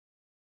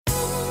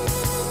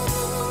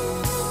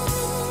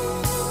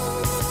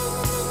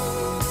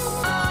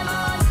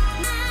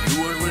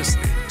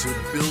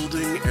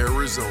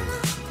Arizona,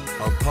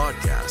 a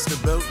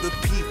podcast about the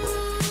people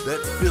that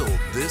build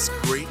this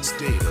great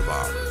state of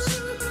ours.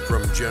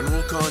 From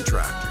general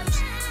contractors,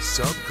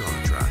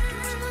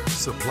 subcontractors,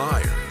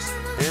 suppliers,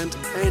 and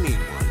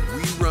anyone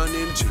we run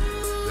into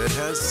that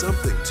has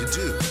something to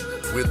do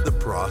with the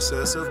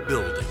process of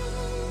building.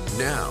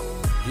 Now,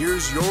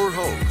 here's your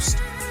host,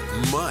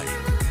 Mike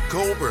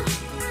Colberly.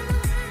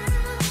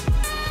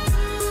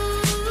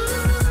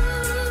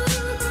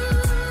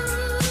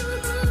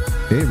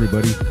 Hey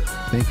everybody,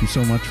 thank you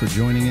so much for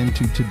joining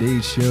into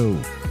today's show.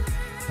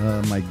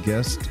 My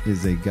guest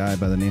is a guy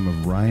by the name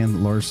of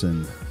Ryan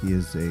Larsen. He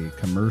is a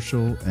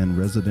commercial and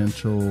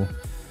residential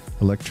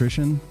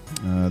electrician.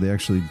 They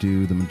actually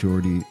do the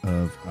majority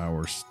of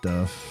our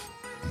stuff,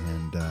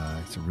 and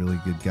he's a really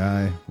good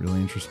guy,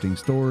 really interesting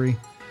story.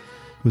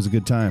 It was a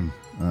good time,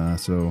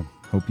 so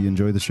hope you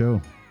enjoy the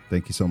show.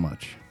 Thank you so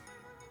much.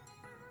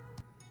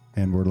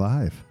 And we're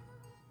live.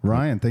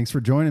 Ryan, thanks for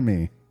joining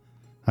me.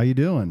 How you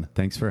doing?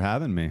 Thanks for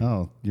having me.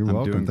 Oh, you're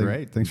welcome. I'm doing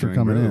great. Thanks for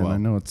coming in. Well. I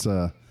know it's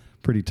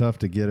pretty tough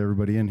to get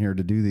everybody in here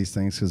to do these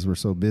things because we're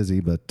so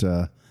busy, but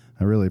I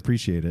really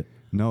appreciate it.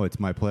 No, it's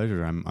my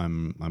pleasure.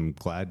 I'm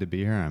glad to be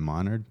here. I'm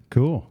honored.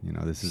 Cool. You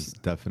know, this is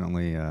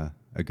definitely a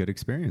good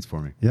experience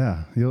for me.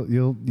 Yeah,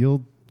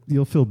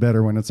 you'll feel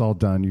better when it's all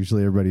done.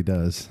 Usually everybody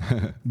does.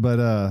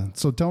 But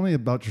so tell me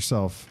about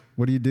yourself.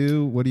 What do you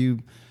do?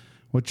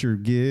 What's your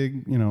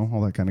gig? You know,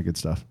 all that kind of good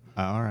stuff.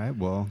 All right.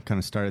 Well, kind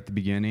of start at the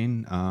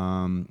beginning.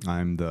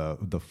 I'm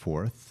the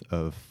fourth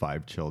of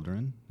 5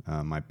 children.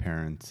 My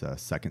parents'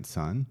 second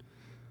son.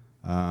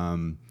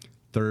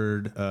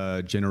 Third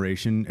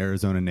generation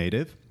Arizona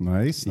native.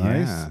 Nice.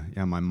 Yeah.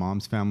 My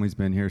mom's family's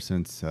been here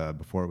since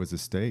before it was a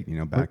state. You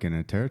know, back in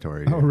a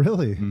territory. Oh,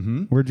 really?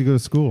 Mm-hmm. Where'd you go to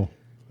school?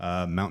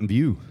 Mountain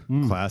View,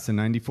 class in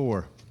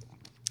 '94.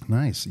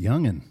 Nice,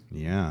 youngin'.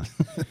 Yeah,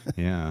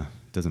 yeah.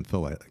 Doesn't feel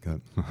like that.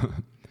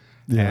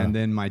 Yeah. And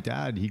then my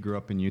dad, he grew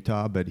up in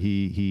Utah, but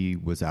he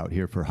was out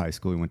here for high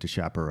school. He went to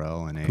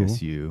Chaparral and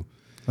ASU.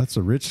 That's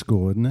a rich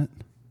school, isn't it?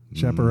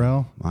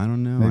 Chaparral? I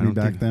don't know. Maybe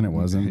back then it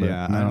wasn't. But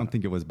yeah, no. I don't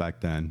think it was back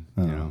then.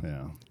 Oh, you know?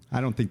 Yeah. I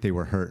don't think they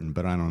were hurting,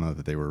 but I don't know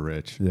that they were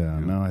rich. Yeah,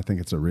 you know? no, I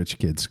think it's a rich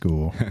kid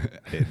school.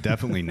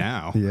 Definitely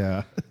now.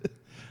 Yeah.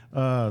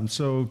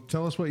 So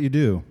tell us what you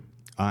do.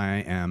 I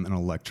am an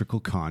electrical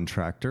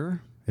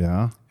contractor.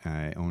 Yeah.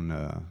 I own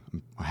a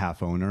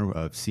half owner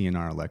of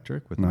CnR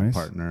Electric with Nice.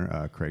 my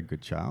partner, Craig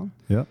Goodchild.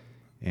 Yep.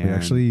 And We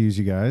actually use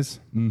you guys.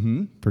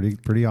 Mm-hmm.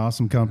 Pretty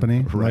awesome company.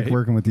 I Right. like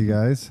working with you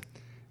guys.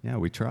 Yeah,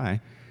 we try.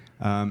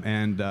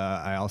 And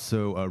I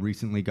also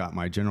recently got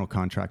my general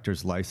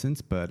contractor's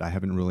license, but I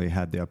haven't really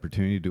had the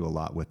opportunity to do a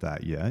lot with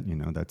that yet. You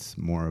know, that's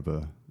more of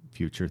a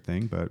future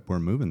thing, but we're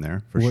moving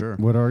there for sure.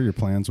 What are your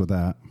plans with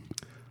that?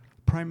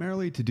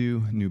 Primarily to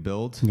do new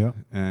builds Yeah.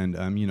 and,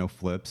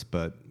 flips,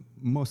 but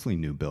mostly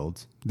new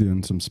builds.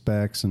 Doing some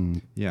specs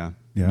and Yeah.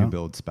 Yeah. New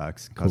build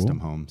specs, custom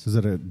homes. Is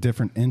it a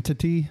different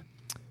entity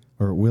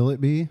or will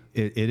it be?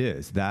 It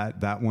is.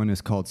 That one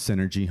is called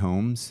Synergy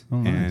Homes.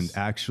 Oh, nice. And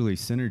actually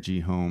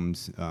Synergy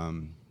Homes,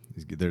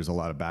 there's a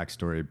lot of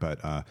backstory,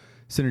 but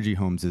Synergy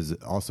Homes is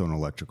also an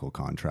electrical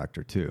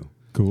contractor too.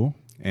 Cool.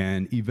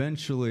 And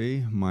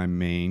eventually my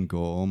main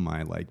goal,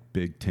 my like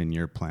big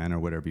 10-year plan or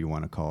whatever you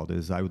want to call it,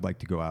 is I would like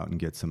to go out and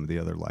get some of the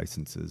other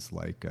licenses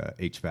like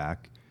HVAC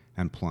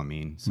and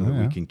plumbing so that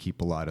we can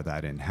keep a lot of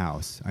that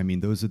in-house. I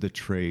mean, those are the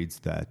trades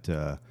that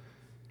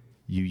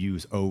you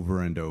use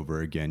over and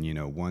over again. You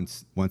know,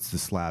 once the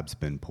slab's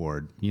been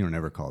poured, you don't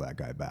ever call that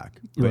guy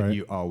back. But Right.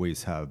 you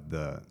always have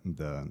the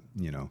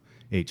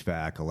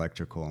HVAC,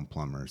 electrical, and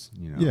plumbers.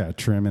 You know, Yeah,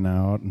 trimming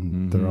out,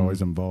 and they're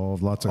always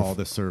involved. Lots of all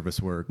the service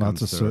work,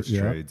 lots of service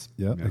trades.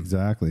 Yeah, Yeah.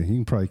 exactly. You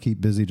can probably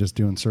keep busy just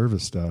doing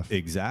service stuff.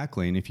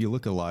 Exactly. And if you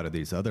look at a lot of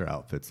these other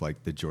outfits,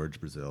 like the George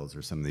Brazils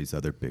or some of these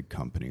other big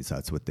companies,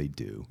 that's what they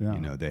do. Yeah.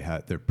 You know,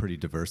 they're pretty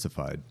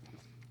diversified.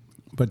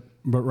 But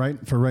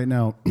right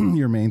now,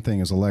 your main thing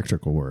is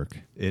electrical work.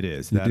 It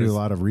is. You That do is a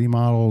lot of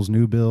remodels,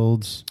 new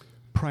builds.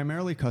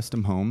 primarily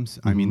custom homes.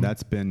 I mean,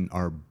 that's been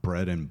our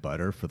bread and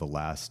butter for the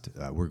last.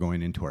 We're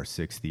going into our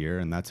 6th year,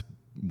 and that's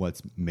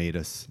what's made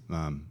us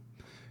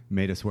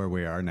where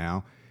we are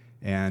now.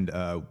 And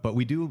but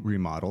we do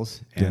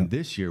remodels, and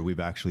this year we've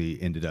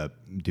actually ended up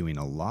doing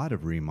a lot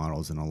of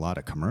remodels and a lot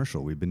of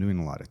commercial. We've been doing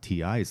a lot of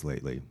TIs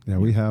lately. Yeah,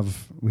 we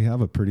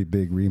have a pretty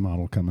big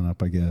remodel coming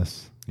up, I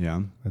guess.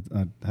 Yeah.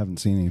 I haven't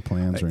seen any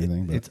plans or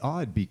anything. But It's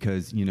odd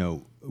because, you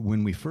know,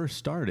 when we first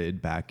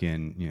started back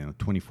in,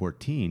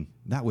 2014,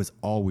 that was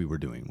all we were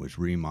doing was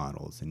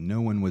remodels, and no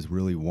one was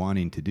really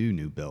wanting to do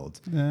new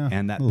builds. Yeah,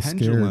 and that a little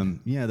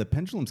pendulum, the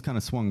pendulum's kind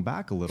of swung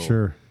back a little.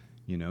 Sure.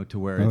 To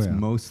where it's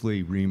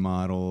mostly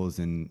remodels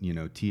and,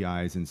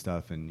 TIs and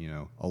stuff. And,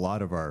 a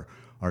lot of our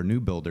new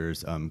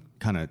builders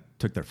kind of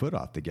took their foot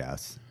off the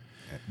gas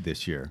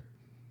this year.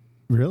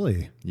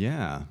 Really?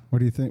 Yeah. What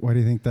do you think? Why do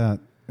you think that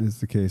is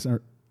the case?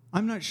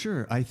 I'm not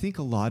sure. I think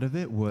a lot of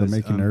it was... They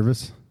make you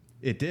nervous?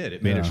 It did.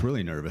 It made us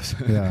really nervous.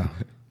 Yeah.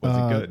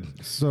 Wasn't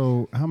good.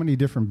 So how many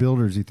different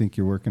builders do you think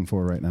you're working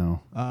for right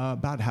now?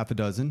 About half a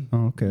dozen.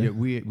 Oh, okay. Yeah,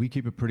 we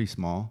keep it pretty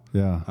small.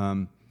 Yeah.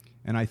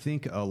 And I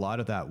think a lot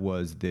of that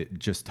was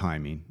just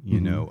timing.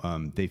 You know,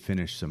 they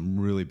finished some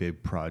really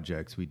big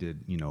projects. We did,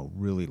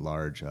 really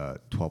large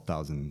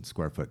 12,000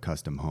 square foot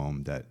custom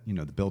home that,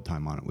 the build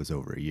time on it was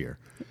over a year.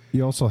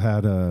 You also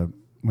had a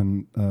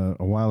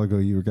while ago,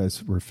 you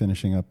guys were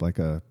finishing up like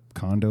a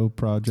condo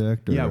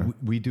project? Or? Yeah,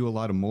 we do a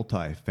lot of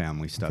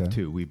multi-family stuff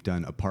too. We've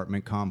done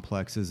apartment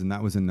complexes, and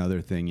that was another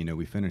thing.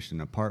 We finished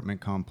an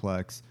apartment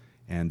complex,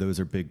 and those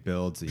are big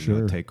builds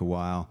that take a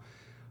while.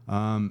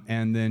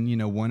 And then,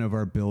 one of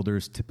our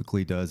builders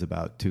typically does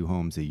about 2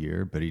 homes a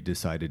year, but he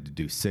decided to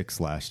do 6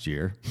 last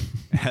year.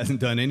 Hasn't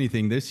done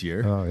anything this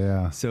year. Oh,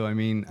 yeah. So, I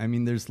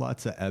mean, there's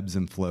lots of ebbs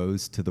and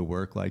flows to the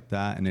work like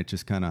that, and it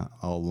just kind of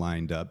all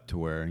lined up to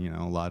where,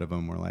 a lot of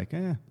them were like,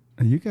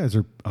 You guys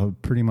are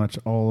pretty much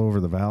all over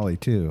the valley,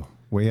 too.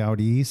 Way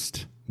out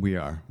east. We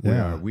are.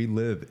 We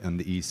live in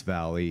the East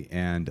Valley,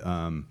 and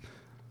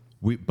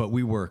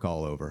we work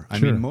all over. I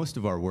mean, most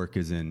of our work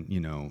is in,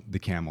 the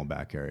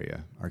Camelback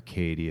area,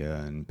 Arcadia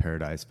and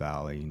Paradise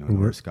Valley,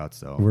 North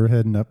Scottsdale. We're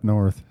heading up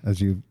north,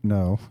 as you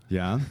know.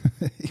 Yeah?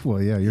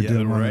 Well, yeah, you're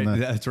doing one in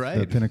that's right.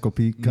 The Pinnacle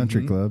Peak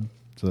Country Club.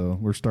 So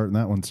we're starting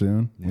that one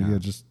soon. Yeah. You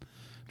just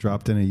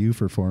dropped in a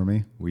Ufer for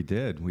me. We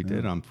did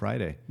on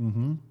Friday.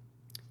 Mm-hmm.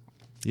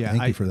 Yeah,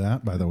 Thank you for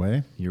that, by the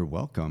way. You're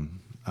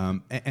welcome.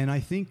 And I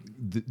think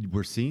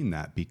we're seeing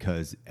that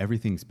because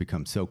everything's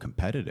become so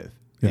competitive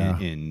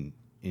in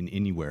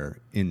anywhere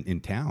in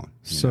town.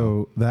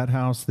 So that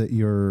house that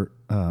you're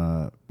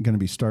going to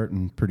be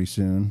starting pretty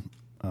soon,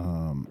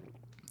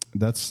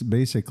 that's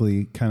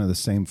basically kind of the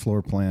same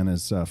floor plan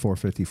as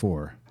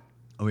 454.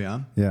 Oh,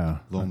 yeah? Yeah.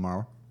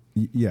 Lomar?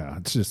 Yeah,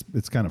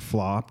 it's kind of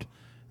flopped.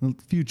 A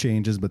few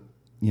changes, but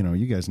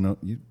you guys know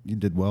you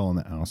did well in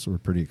the house, so we're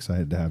pretty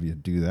excited to have you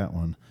do that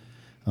one.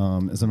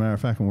 As a matter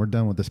of fact, when we're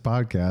done with this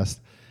podcast,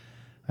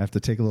 I have to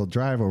take a little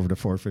drive over to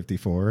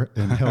 454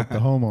 and help the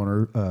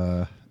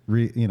homeowner,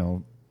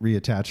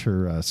 reattach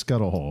her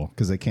scuttle hole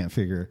because they can't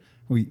figure.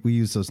 We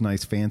use those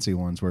nice fancy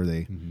ones where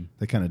they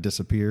kind of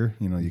disappear.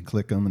 You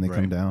click them and they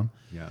come down.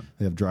 Yeah,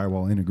 they have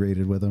drywall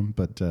integrated with them,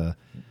 but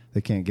they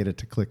can't get it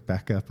to click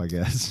back up, I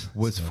guess.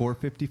 Was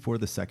 454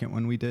 the second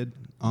one we did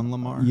on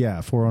Lamar?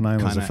 Yeah,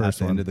 409 was the first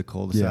one. End of the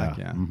cul-de-sac.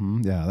 Yeah,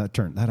 yeah.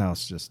 That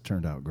house just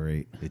turned out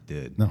great. It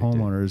did. The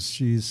homeowners,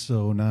 she's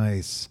so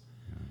nice.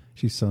 Yeah.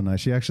 She's so nice.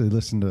 She actually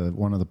listened to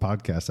one of the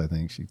podcasts. I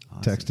think she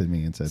texted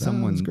me and said,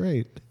 "Someone's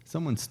great."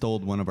 Someone stole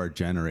one of our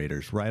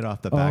generators right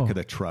off the back of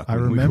the truck. I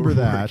remember we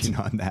were that. Working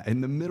on that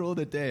in the middle of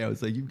the day. I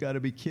was like, "You've got to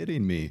be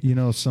kidding me!"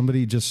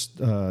 Somebody just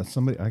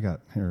I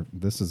got here.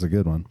 This is a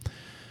good one.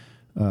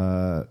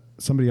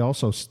 Somebody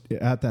also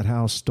at that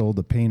house stole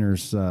the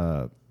painter's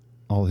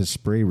all his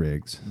spray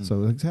rigs.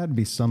 So it had to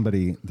be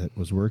somebody that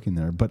was working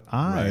there. But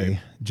I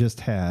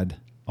just had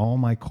all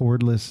my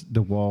cordless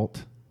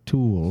DeWalt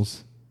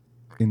tools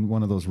in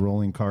one of those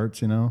rolling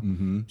carts,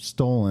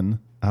 stolen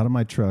out of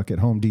my truck at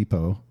Home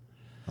Depot.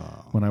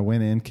 When I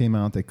went in, came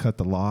out, they cut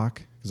the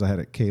lock because I had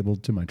it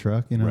cabled to my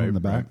truck, in the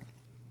back.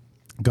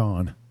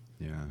 Gone.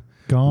 Yeah.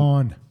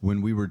 Gone.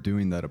 When we were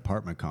doing that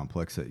apartment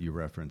complex that you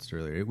referenced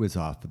earlier, it was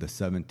off of the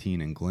 17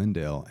 in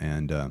Glendale,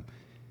 and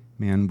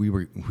man,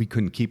 we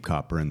couldn't keep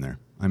copper in there.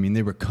 I mean,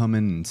 they were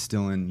coming and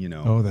stealing,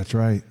 Oh, that's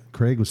right.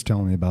 Craig was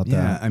telling me about that.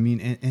 Yeah, I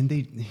mean, and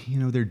they,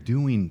 they're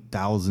doing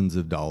thousands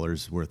of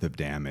dollars worth of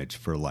damage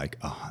for like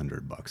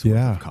 $100 worth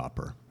of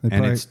copper,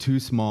 and it's too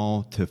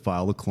small to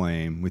file a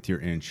claim with your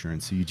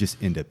insurance, so you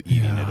just end up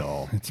eating it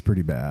all. It's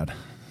pretty bad.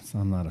 So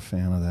I'm not a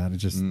fan of that. It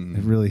just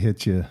it really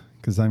hits you.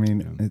 Because,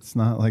 it's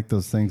not like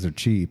those things are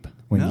cheap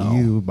when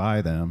you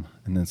buy them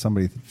and then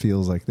somebody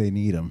feels like they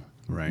need them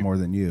more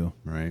than you.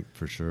 Right,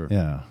 for sure.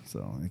 Yeah,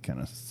 so it kind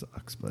of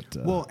sucks. But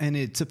well, and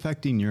it's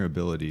affecting your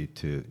ability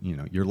to,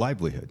 your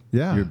livelihood.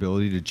 Yeah. Your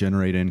ability to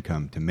generate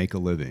income, to make a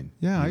living.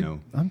 Yeah,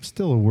 I'm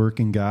still a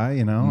working guy,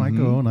 I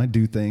go and I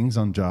do things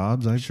on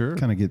jobs. I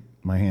kind of get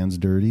my hands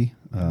dirty.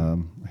 I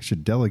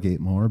should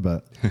delegate more,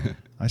 but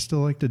I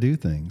still like to do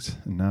things.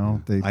 And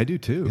now I do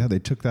too. Yeah, they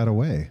took that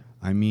away.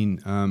 I mean,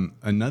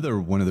 another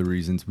one of the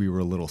reasons we were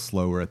a little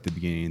slower at the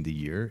beginning of the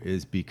year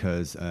is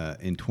because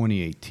in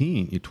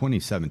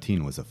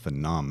 2017 was a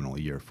phenomenal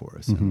year for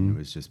us. I mean, it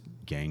was just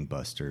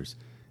gangbusters,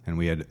 and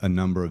we had a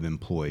number of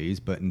employees.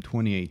 But in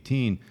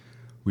 2018,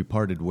 we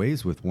parted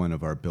ways with one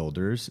of our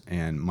builders,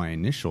 and my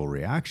initial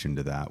reaction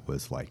to that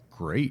was like,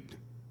 great,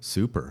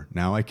 super.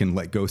 Now I can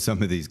let go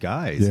some of these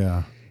guys.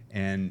 Yeah.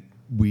 And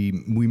we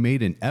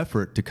made an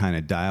effort to kind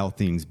of dial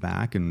things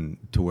back and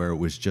to where it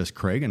was just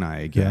Craig and I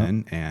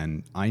again,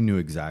 and I knew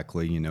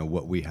exactly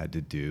what we had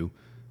to do,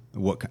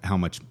 how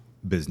much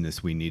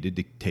business we needed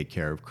to take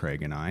care of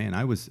Craig and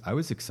I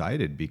was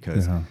excited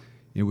because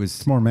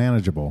it's more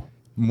manageable.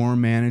 more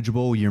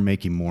manageable. You're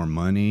making more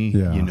money.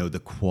 Yeah. You know, the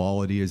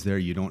quality is there.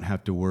 You don't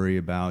have to worry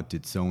about,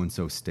 did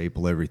so-and-so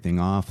staple everything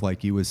off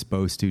like he was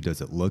supposed to?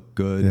 Does it look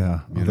good? Yeah.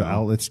 The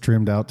outlets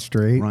trimmed out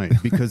straight. Right.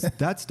 Because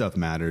that stuff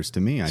matters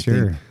to me. I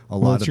Sure. think a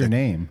lot of your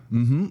name.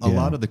 A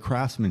lot of the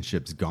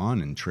craftsmanship's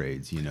gone in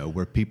trades, you know,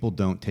 where people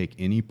don't take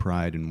any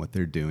pride in what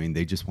they're doing.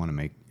 They just want to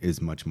make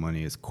as much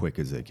money as quick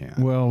as they can.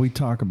 Well, we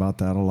talk about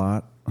that a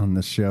lot on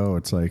this show.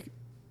 It's like,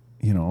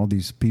 you know, all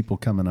these people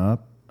coming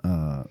up.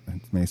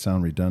 It may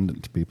sound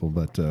redundant to people,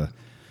 but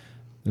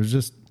there's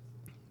just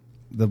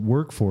the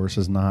workforce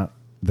is not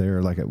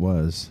there like it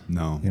was.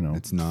 No, you know,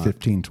 it's not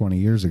 15, 20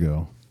 years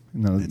ago.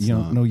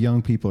 No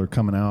young people are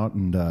coming out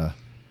and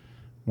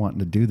wanting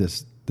to do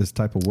this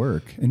type of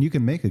work, and you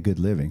can make a good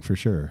living for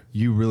sure.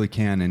 You really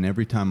can. And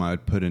every time I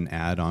would put an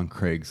ad on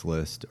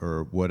Craigslist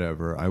or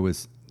whatever, I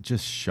was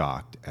just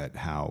shocked at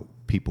how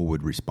people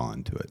would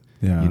respond to it.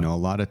 Yeah. You know, a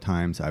lot of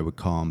times I would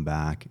call them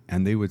back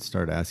and they would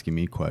start asking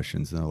me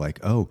questions, and they're like,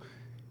 oh,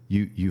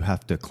 you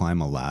have to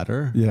climb a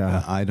ladder?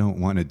 Yeah. I don't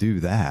want to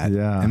do that.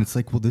 Yeah. And it's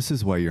like, well, this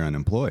is why you're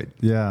unemployed.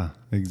 Yeah,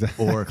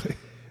 exactly. Or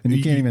and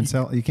you can't even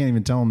tell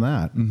them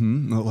that.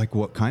 Mm-hmm. Like,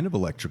 what kind of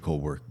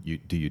electrical work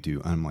do you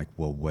do? I'm like,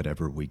 well,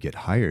 whatever we get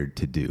hired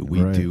to do.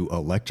 We do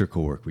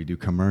electrical work. We do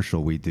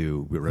commercial. We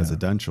do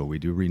residential. We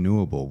do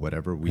renewable,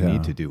 whatever we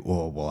need to do.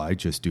 Oh, well, I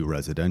just do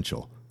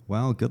residential.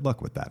 Well, good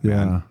luck with that,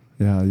 man.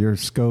 Yeah, your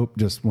scope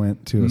just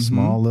went to a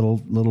small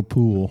little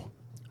pool,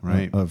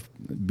 right, of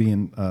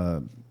being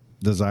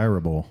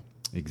desirable.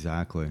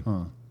 Exactly.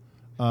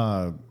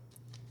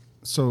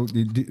 So,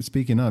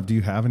 speaking of, do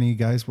you have any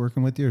guys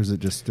working with you, or is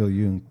it just still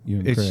you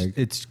and Craig?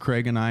 It's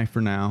Craig and I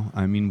for now.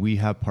 I mean, we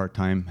have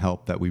part-time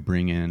help that we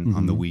bring in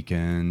on the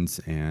weekends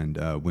and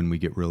when we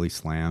get really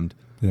slammed.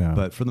 Yeah.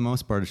 But for the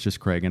most part, it's just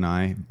Craig and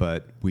I.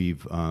 But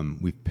we've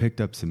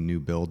picked up some new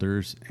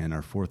builders, and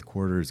our fourth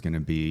quarter is going to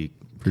be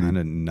kind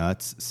of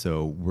nuts.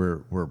 So we're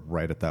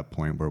right at that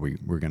point where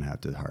we're going to have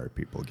to hire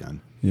people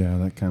again. Yeah,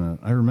 that kind of.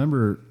 I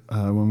remember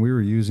when we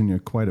were using you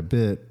quite a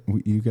bit.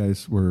 You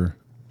guys were,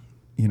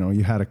 you know,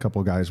 you had a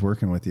couple guys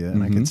working with you,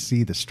 and I could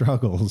see the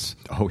struggles.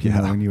 Oh yeah,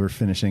 you know, when you were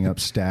finishing up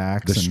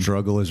stacks. The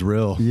struggle is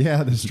real.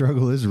 Yeah, the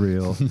struggle is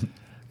real.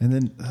 And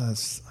then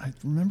I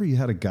remember you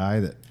had a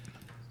guy that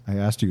I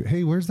asked you,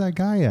 hey, where's that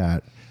guy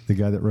at? The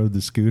guy that rode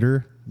the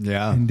scooter.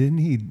 Yeah. And didn't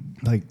he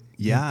hit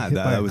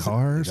by a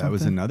car or something? That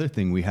was another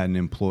thing. We had an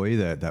employee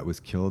that was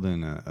killed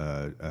in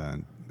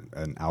an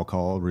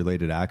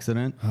alcohol-related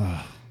accident.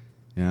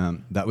 Yeah,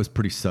 that was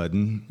pretty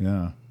sudden.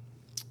 Yeah.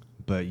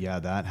 But yeah,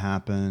 that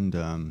happened.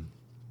 And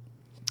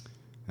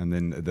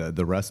then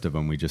the rest of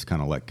them, we just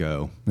kind of let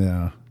go.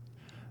 Yeah.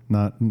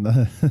 Not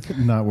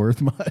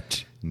worth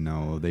much.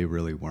 No, they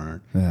really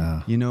weren't.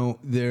 Yeah. You know,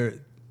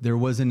 there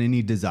wasn't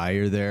any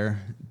desire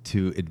there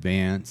to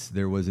advance.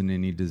 There wasn't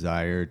any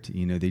desire to,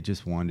 you know, they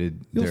just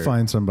wanted. You'll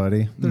find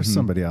somebody. There's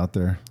somebody out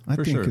there. I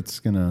For think sure. it's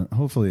going to,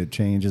 hopefully it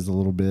changes a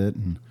little bit.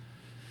 And,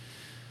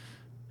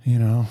 you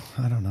know,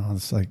 I don't know.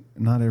 It's like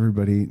not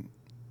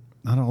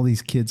all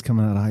these kids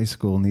coming out of high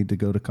school need to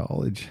go to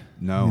college.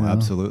 No, you know?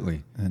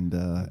 Absolutely. And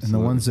the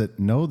ones that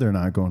know they're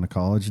not going to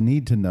college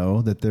need to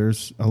know that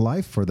there's a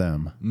life for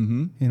them.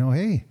 Mm-hmm. You know,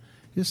 hey,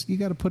 you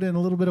got to put in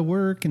a little bit of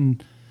work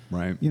and,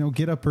 right, you know,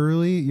 get up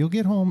early. You'll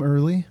get home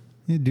early.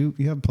 You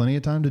have plenty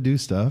of time to do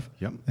stuff.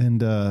 Yep.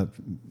 And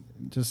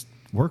just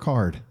work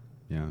hard.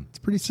 Yeah. It's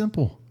pretty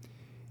simple.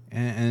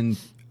 And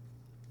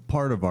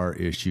part of our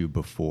issue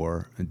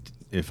before,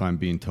 if I'm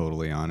being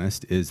totally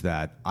honest, is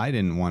that I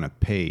didn't want to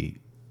pay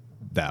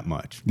that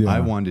much. Yeah. I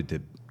wanted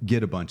to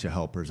get a bunch of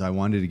helpers. I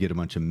wanted to get a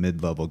bunch of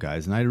mid-level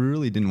guys, and I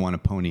really didn't want to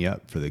pony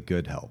up for the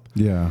good help.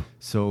 Yeah.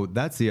 So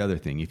that's the other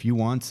thing. If you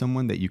want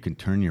someone that you can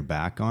turn your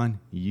back on,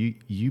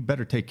 you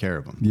better take care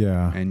of them.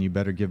 Yeah. And you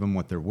better give them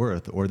what they're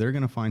worth, or they're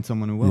going to find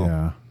someone who will.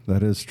 Yeah,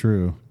 that is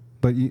true.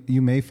 But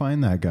you may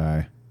find that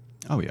guy.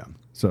 Oh, yeah.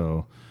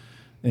 So,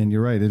 and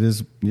you're right. It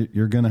is.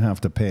 You're going to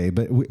have to pay,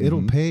 but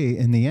it'll pay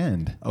in the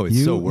end. Oh,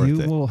 it's so worth it.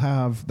 You will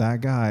have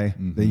that guy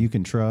that you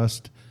can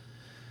trust.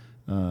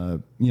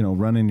 You know,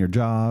 running your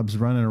jobs,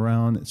 running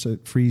around, so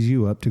it frees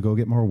you up to go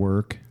get more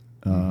work.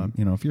 You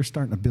know, if you're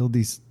starting to build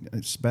these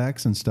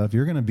specs and stuff,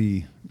 you're going to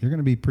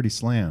be pretty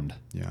slammed.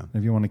 Yeah.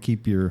 If you want to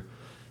keep the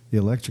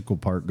electrical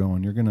part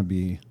going, you're going to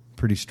be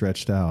pretty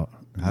stretched out.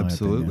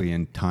 Absolutely.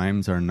 And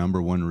time's our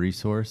number one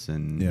resource,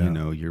 and Yeah. you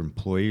know, your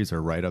employees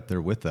are right up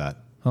there with that.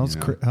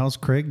 How's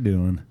Craig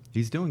doing?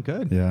 He's doing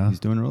good. Yeah. He's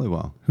doing really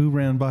well. Who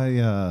ran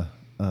by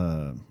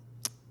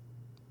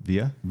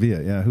Via?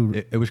 Yeah. Who?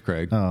 It was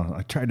Craig. Oh,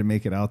 I tried to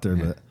make it out there,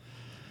 but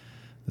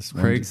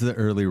Craig's the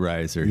early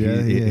riser.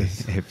 Yeah, he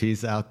is. If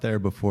he's out there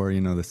before,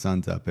 you know, the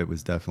sun's up, it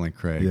was definitely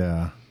Craig.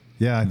 Yeah.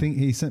 Yeah, I think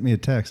he sent me a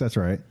text. That's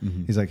right.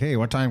 He's like, hey,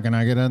 what time can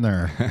I get in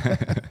there?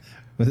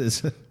 With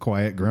his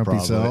quiet, grumpy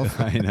self.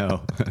 I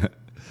know.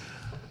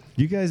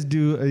 You guys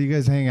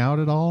hang out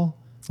at all?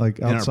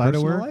 Like outside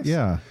of work? Lives?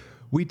 Yeah.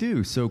 We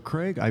do. So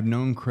Craig, I've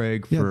known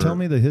Craig for tell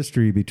me the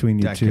history between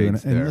you two.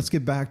 decades And there. let's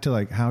get back to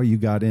like how you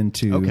got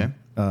into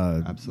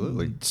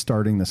Absolutely.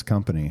 starting this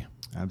company.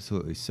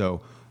 Absolutely.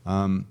 So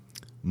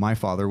my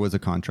father was a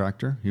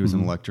contractor. He was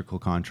an electrical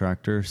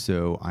contractor.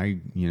 So I,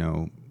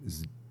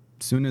 as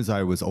soon as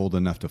I was old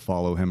enough to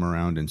follow him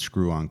around and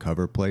screw on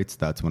cover plates,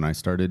 that's when I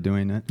started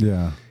doing it.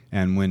 Yeah.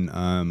 And when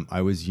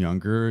I was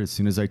younger, as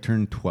soon as I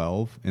turned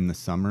 12 in the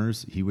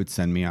summers, he would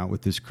send me out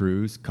with his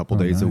crews a couple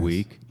days a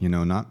week,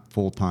 not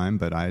full time,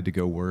 but I had to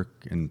go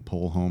work and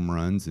pull home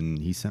runs. And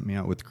he sent me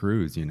out with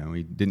crews. He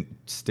didn't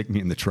stick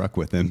me in the truck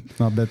with him.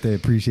 I'll bet they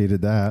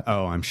appreciated that.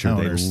 Oh, I'm sure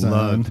they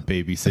loved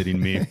babysitting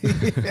me.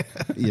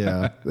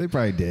 Yeah, they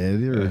probably did.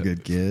 You were a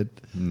good kid.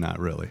 Not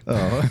really.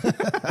 Oh.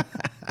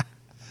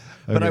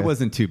 But I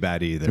wasn't too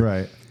bad either.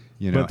 Right.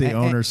 But the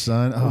owner's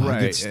son,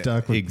 I get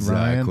stuck with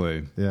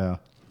Ryan. Yeah.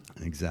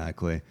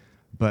 Exactly.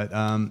 But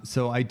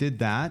so I did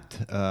that.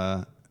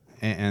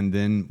 And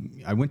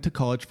then I went to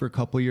college for a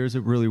couple of years.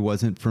 It really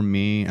wasn't for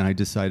me. And I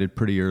decided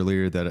pretty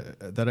earlier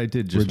that I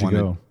did just want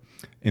to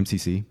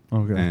MCC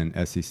and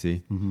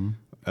SCC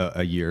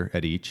a year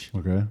at each.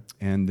 Okay.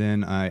 And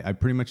then I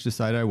pretty much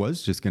decided I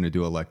was just going to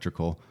do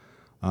electrical.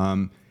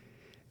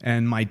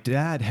 And my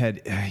dad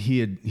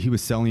he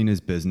was selling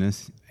his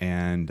business,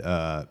 and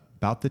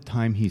about the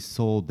time he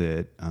sold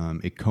it,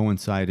 it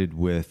coincided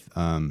with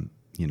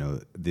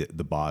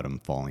the bottom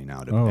falling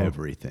out of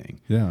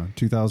everything. Yeah,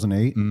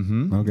 2008.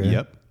 Mm-hmm. Okay.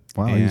 Yep.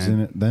 Wow, he was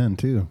in it then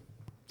too.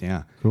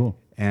 Yeah. Cool.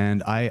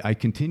 And I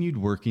continued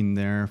working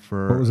there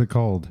for. What was it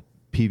called?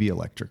 PV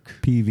Electric.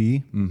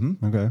 PV.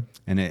 Mm-hmm. Okay.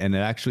 And it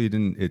actually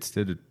didn't. It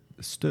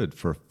stood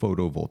for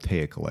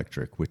photovoltaic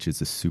electric, which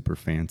is a super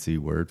fancy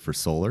word for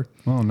solar.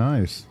 Oh,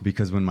 nice.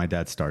 Because when my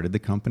dad started the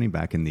company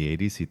back in the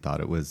 80s, he thought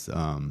it was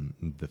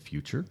the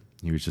future.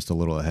 He was just a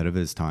little ahead of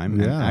his time.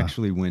 Yeah. And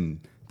actually, when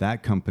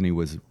that company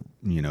was,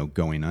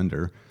 going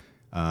under,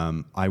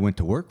 I went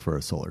to work for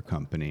a solar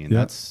company. And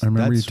I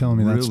remember you telling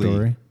me that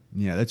story.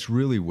 Yeah, that's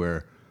really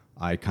where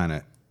I kind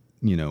of,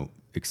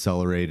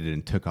 accelerated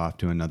and took off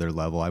to another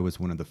level. I was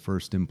one of the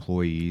first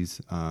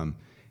employees,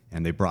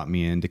 and they brought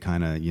me in to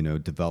kind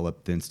of,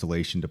 develop the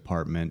installation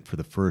department. For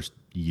the first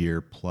year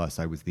plus,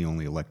 I was the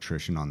only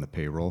electrician on the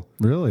payroll.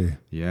 Really?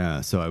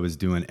 Yeah. So I was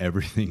doing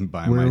everything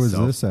by Where myself.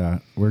 Where was this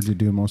at? Where'd you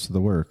do most of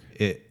the work?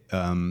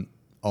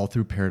 All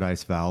through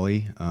Paradise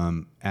Valley.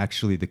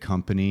 Actually, the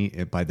company,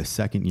 by the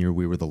second year,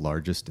 we were the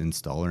largest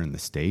installer in the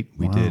state.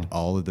 We did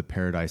all of the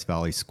Paradise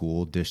Valley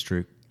School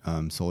District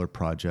solar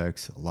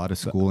projects, a lot of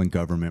school and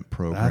government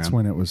programs. That's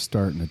when it was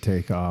starting to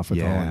take off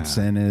with all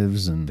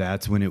incentives. And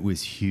that's when it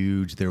was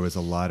huge. There was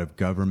a lot of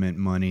government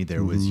money.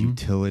 There was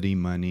utility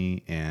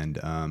money. And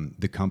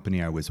the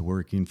company I was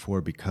working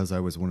for, because I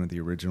was one of the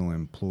original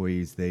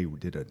employees, they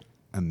did an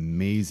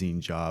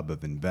amazing job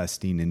of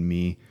investing in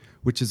me,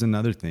 which is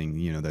another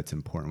thing, that's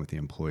important with the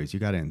employees. You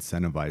got to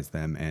incentivize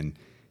them and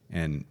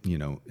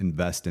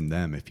invest in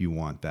them if you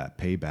want that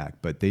payback.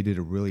 But they did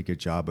a really good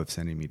job of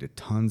sending me to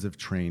tons of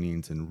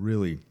trainings and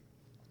really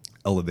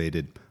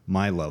elevated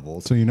my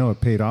levels. So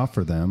it paid off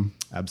for them.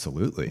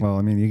 Absolutely. Well,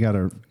 I mean, you got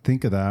to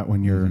think of that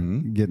when you're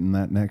getting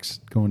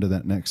going to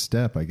that next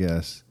step, I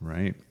guess.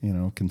 Right.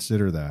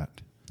 Consider that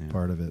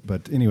part of it.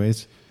 But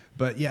anyways.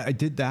 But yeah, I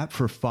did that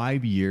for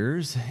 5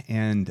 years,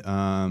 and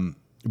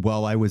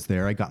while I was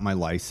there, I got my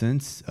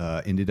license,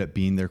 ended up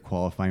being their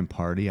qualifying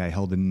party. I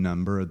held a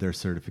number of their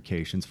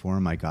certifications for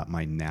them. I got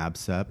my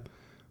NABCEP,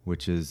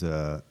 which is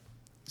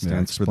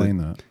stands for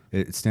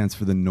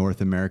the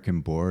North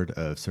American Board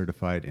of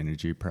Certified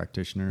Energy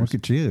Practitioners. Look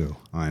at you.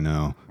 I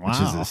know, which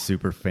is a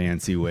super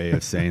fancy way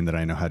of saying that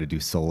I know how to do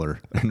solar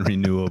and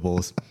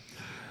renewables.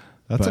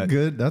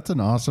 That's an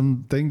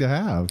awesome thing to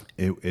have.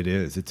 It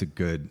is. It's a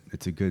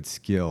good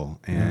skill.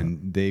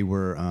 And they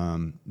were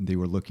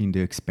looking to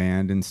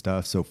expand and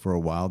stuff. So for a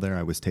while there,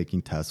 I was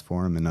taking tests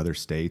for them in other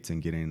states and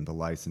getting the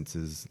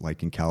licenses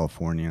like in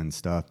California and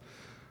stuff.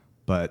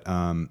 But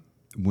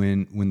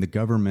when the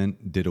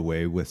government did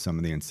away with some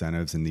of the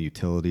incentives and the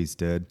utilities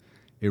did,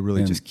 it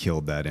really just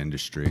killed that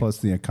industry. Plus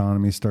the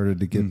economy started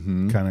to get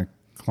kind of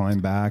climb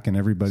back, and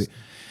everybody.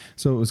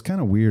 So it was kind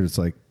of weird. It's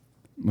like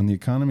when the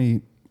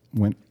economy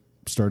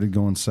started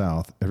going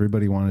south,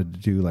 everybody wanted to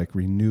do like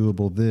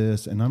renewable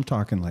this, and I'm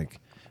talking like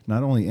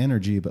not only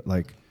energy but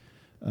like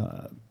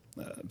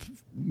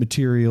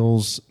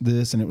materials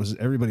this, and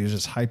everybody was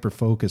just hyper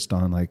focused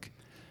on like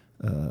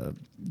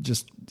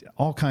just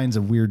all kinds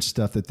of weird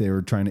stuff that they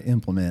were trying to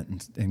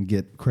implement and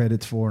get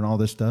credits for and all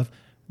this stuff.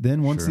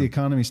 Then once the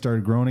economy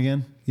started growing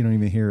again, you don't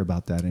even hear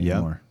about that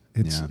anymore.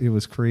 It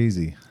was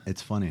crazy.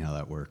 It's funny how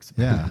that works.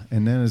 Yeah.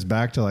 And then it's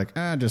back to like,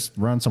 just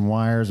run some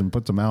wires and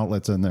put some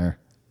outlets in there.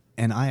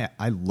 And I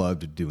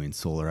loved doing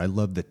solar. I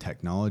loved the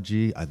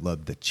technology. I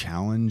loved the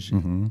challenge.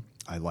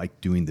 I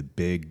like doing the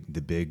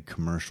big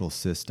commercial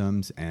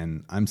systems.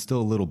 And I'm still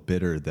a little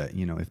bitter that,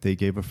 if they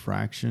gave a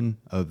fraction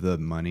of the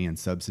money and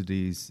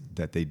subsidies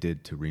that they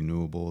did to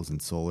renewables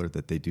and solar,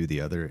 that they do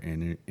the other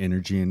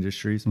energy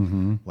industries,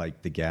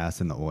 like the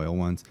gas and the oil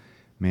ones,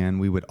 man,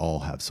 we would all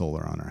have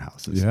solar on our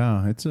houses.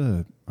 Yeah, I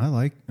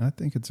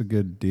think it's a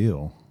good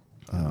deal.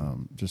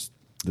 Just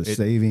the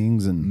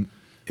savings and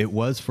It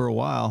was for a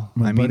while.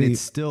 My I mean, buddy-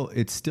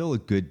 it's still a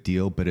good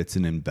deal, but it's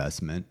an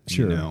investment,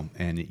 Sure. you know,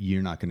 and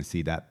you're not going to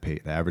see that pay.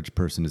 The average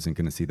person isn't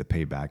going to see the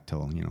payback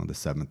till, you know, the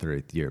 7th or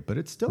 8th year, but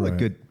it's still a Right.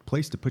 good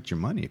place to put your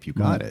money if you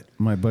got it.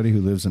 My buddy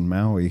who lives in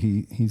Maui,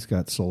 he's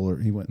got solar.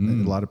 He went. A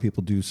lot of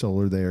people do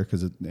solar there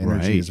because energy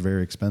Right. is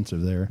very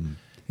expensive there.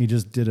 He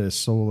just did a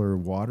solar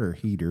water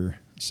heater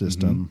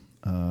system,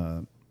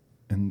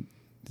 and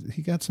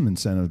he got some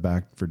incentive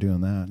back for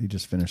doing that. He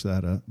just finished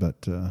that up,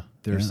 but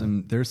There's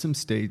some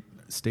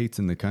states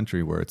in the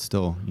country where it's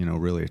still, you know,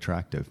 really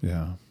attractive.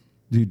 Yeah.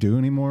 Do you do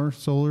any more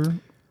solar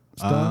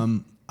stuff?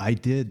 I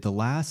did. The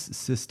last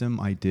system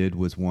I did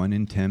was one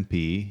in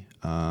Tempe.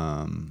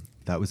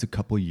 That was a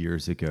couple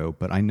years ago,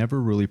 but I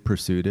never really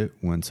pursued it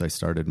once I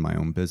started my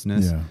own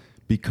business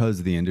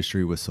because the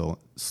industry was so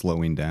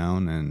slowing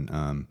down. And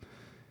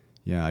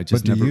I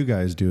just. But do you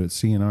guys do it?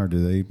 CnR?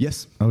 Do they?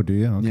 Yes. Oh, do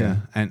you? Okay. Yeah,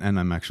 and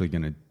I'm actually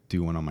going to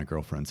do one on my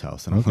girlfriend's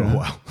house in a little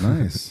while.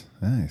 Nice.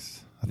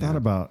 I thought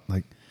about,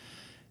 like,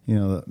 you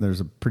know,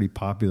 there's a pretty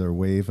popular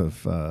wave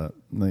of,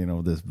 you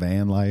know, this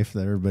van life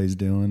that everybody's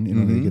doing. You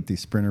know, they get these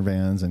Sprinter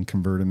vans and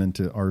convert them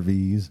into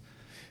RVs,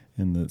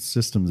 and the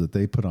systems that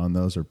they put on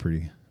those are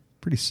pretty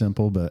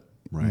simple, but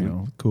you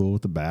know, cool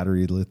with the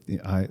battery,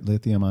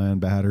 lithium ion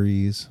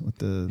batteries with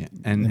the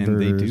and they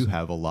inverters. do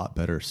have a lot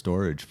better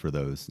storage for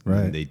those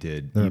than they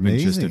did They're even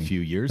amazing. just a few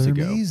years They're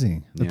ago.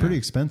 Amazing. They're pretty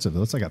expensive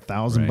though. It's like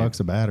 $1,000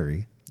 a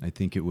battery. I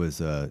think it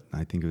was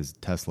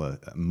Tesla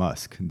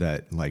Musk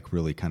that like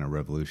really kind of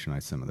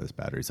revolutionized some of those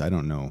batteries. I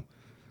don't know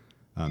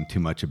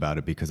too much about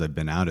it because I've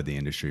been out of the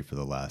industry for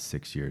the last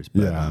 6 years.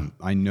 But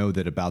I know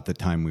that about the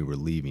time we were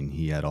leaving,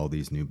 he had all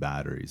these new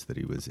batteries that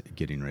he was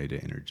getting ready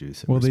to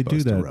introduce. Well, they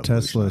do that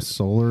Tesla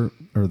solar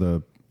or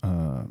the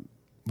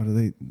what are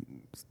they,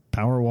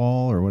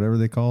 Powerwall or whatever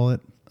they call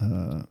it.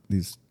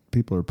 These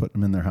people are putting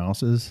them in their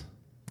houses.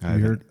 Have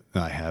you heard?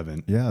 I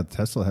haven't. Yeah,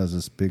 Tesla has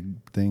this big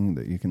thing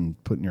that you can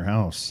put in your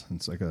house.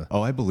 It's like a...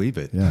 Oh, I believe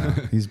it.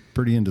 Yeah, he's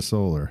pretty into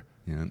solar.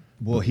 Yeah.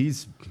 Well,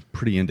 he's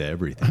pretty into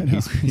everything.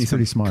 He's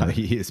pretty smart.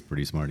 He is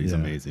pretty smart. He's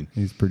amazing.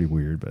 He's pretty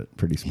weird, but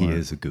pretty smart. He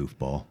is a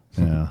goofball.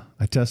 Yeah.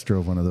 I test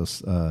drove one of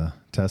those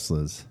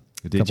Teslas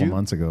a couple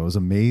months ago. It was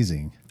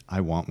amazing. I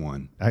want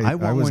one. I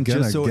want was one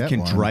just so it can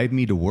one. drive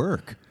me to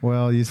work.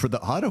 Well, for the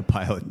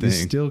autopilot thing. You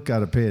still got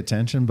to pay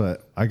attention,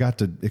 but I got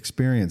to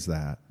experience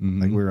that.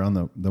 Like we were on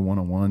the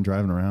 101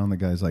 driving around. The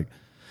guy's like,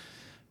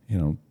 you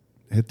know,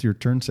 hit your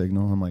turn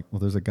signal. I'm like, well,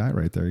 there's a guy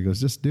right there. He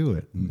goes, just do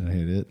it. And I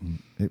hit it,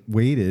 and it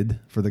waited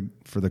for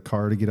the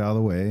car to get out of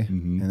the way,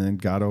 and then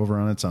got over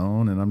on its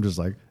own. And I'm just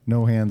like,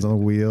 no hands on the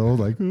wheel.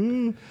 Like,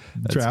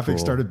 traffic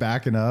started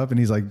backing up, and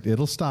he's like,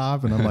 it'll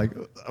stop. And I'm like,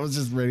 I was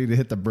just ready to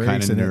hit the brakes,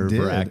 kind of and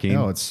nerve-wracking.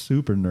 No, it's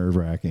super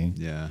nerve-wracking.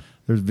 Yeah.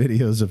 There's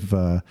videos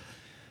of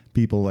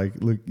people like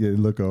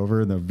look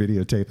over and they're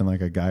videotaping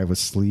like a guy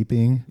was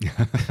sleeping.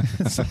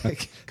 It's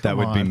like, that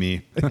would be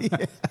me.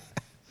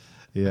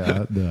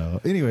 Yeah, no.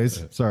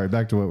 Anyways, sorry,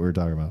 back to what we were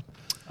talking about.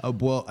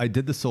 Well, I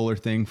did the solar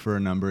thing for a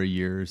number of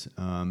years.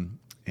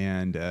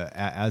 And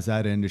as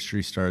that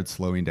industry started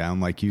slowing down,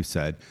 like you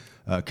said,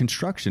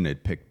 construction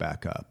had picked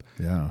back up.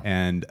 Yeah.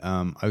 And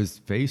I was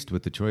faced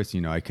with the choice. You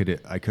know, I could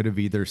have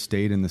either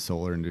stayed in the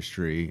solar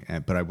industry,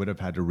 but I would have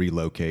had to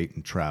relocate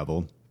and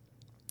travel.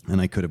 And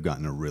I could have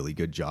gotten a really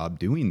good job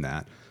doing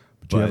that.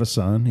 Do you have a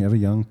son? You have a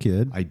young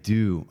kid? I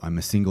do. I'm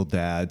a single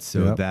dad,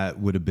 so that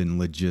would have been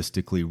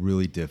logistically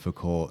really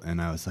difficult.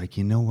 And I was like,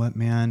 you know what,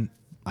 man?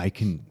 I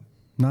can...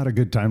 Not a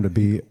good time to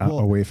be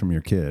away from your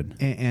kid.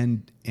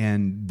 And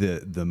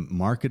the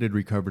market had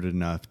recovered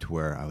enough to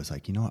where I was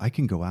like, you know, I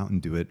can go out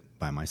and do it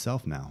by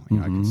myself now. You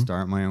know, I can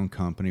start my own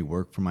company,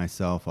 work for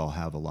myself. I'll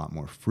have a lot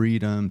more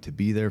freedom to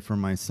be there for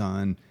my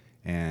son.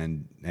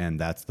 And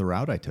that's the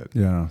route I took.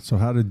 Yeah. So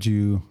how do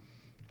you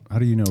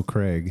know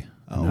Craig?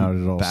 And how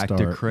did it all back start?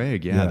 to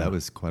Craig. Yeah, that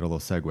was quite a little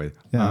segue.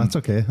 Yeah, that's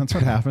okay. That's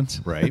what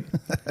happens. Right.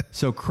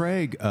 So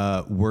Craig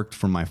worked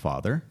for my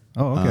father.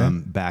 Oh, okay.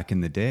 Back in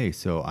the day.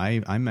 So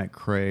I met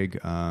Craig.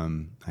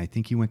 I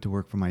think he went to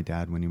work for my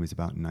dad when he was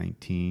about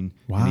 19.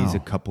 Wow. And he's a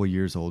couple of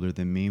years older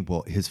than me.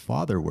 Well, his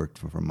father worked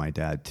for my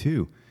dad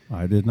too.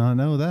 I did not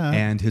know that.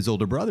 And his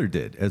older brother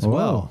did as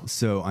well.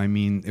 So, I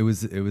mean, it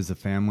was a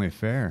family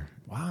affair.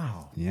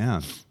 Wow.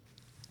 Yeah.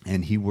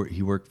 And he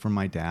worked for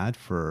my dad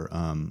for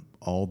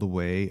all the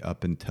way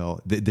up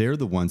until they're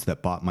the ones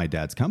that bought my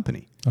dad's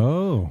company.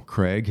 Oh,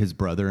 Craig, his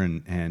brother,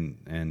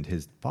 and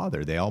his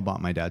father, they all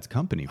bought my dad's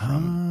company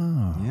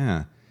from him.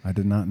 Yeah. I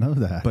did not know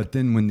that. But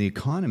then when the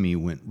economy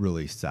went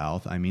really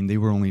south, I mean, they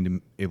were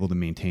only able to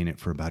maintain it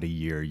for about a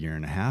year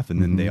and a half.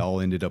 And then they all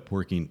ended up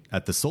working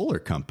at the solar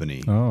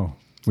company. Oh,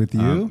 with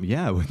you?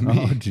 Yeah, with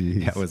me. Oh,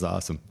 geez. Yeah, it was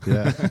awesome.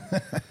 Yeah.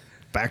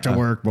 Back to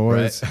work,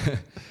 boys. Right.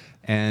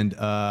 And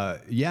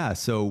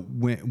so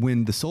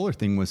when the solar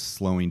thing was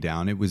slowing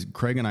down, it was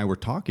Craig and I were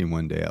talking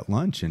one day at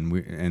lunch,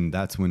 and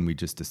that's when we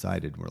just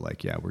decided we're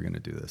like, yeah, we're going to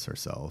do this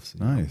ourselves.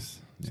 Nice.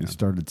 So you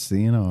started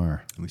CnR.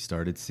 We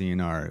started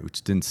CnR,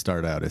 which didn't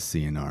start out as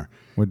CnR.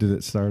 What did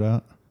it start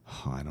out?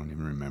 Oh, I don't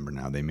even remember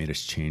now. They made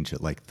us change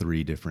it like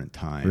 3 different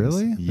times.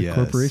 Really? Yes.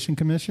 The Corporation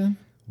Commission?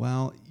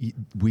 Well,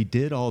 we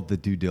did all the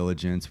due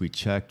diligence. We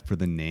checked for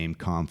the name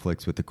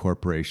conflicts with the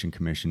Corporation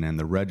Commission and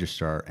the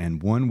registrar,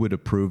 and one would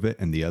approve it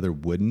and the other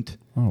wouldn't.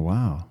 Oh,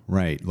 wow.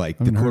 Right. Like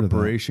the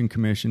Corporation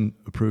Commission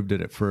approved it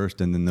at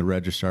first, and then the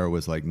registrar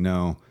was like,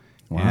 no.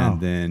 Wow.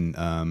 And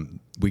then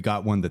we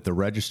got one that the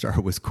registrar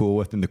was cool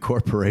with, and the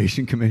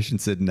Corporation Commission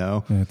said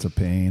no. That's a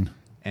pain.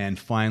 And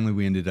finally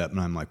we ended up, and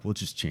I'm like, we'll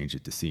just change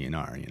it to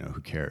CnR, who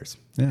cares?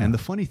 Yeah. And the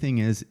funny thing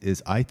is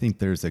I think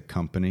there's a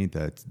company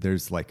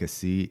there's like a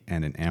C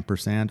and an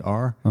ampersand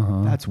R.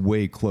 That's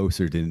way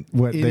closer to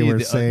what they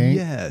were saying.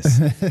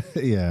 Yes.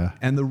 Yeah.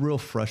 And the real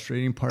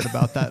frustrating part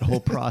about that whole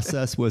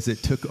process was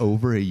it took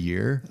over a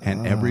year.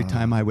 And every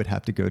time I would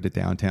have to go to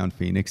downtown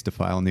Phoenix to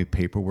file new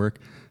paperwork,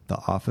 the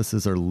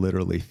offices are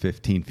literally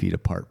 15 feet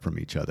apart from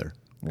each other.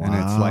 Wow. And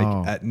it's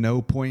like at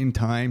no point in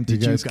time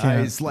did you guys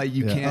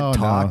can't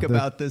talk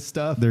about this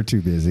stuff. They're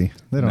too busy.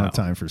 They don't have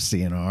time for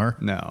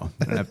CnR. No,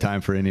 they don't have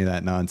time for any of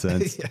that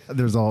nonsense. Yeah,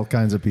 there's all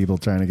kinds of people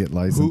trying to get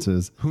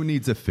licenses. Who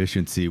needs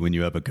efficiency when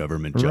you have a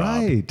government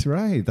job?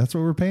 Right. That's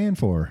what we're paying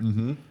for.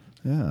 Mm-hmm.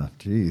 Yeah.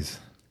 Geez.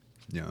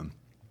 Yeah.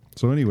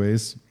 So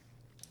anyways,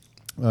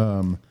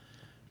 you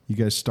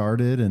guys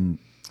started and.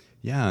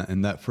 Yeah.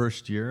 And that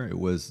first year it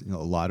was a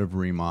lot of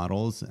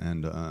remodels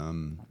and,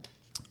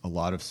 a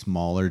lot of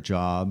smaller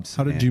jobs.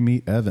 How did you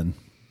meet Evan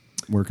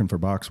working for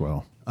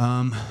Boxwell?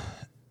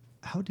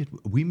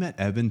 We met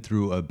Evan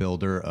through a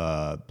builder,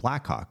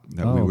 Blackhawk,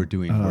 that we were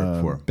doing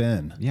work for.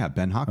 Ben. Yeah,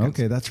 Ben Hawkins.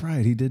 Okay, that's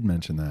right. He did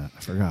mention that. I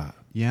forgot.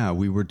 Yeah,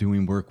 we were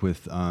doing work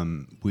with,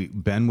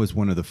 Ben was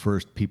one of the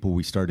first people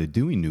we started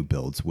doing new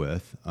builds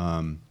with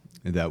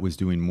that was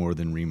doing more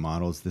than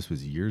remodels. This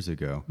was years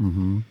ago.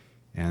 Mm-hmm.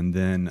 And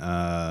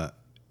then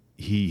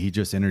he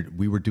just entered.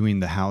 We were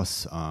doing the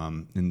house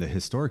in the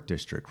historic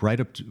district, right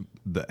up to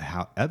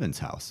Evan's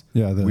house.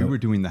 Yeah, we were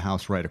doing the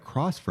house right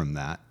across from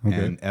that, okay.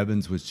 And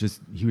Evans was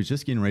just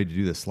getting ready to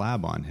do the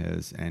slab on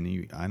his,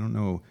 and I don't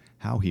know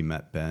how he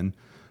met Ben,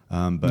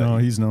 but no,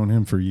 he's known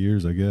him for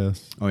years, I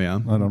guess. Oh yeah,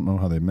 I don't know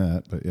how they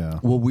met, but yeah.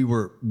 Well, we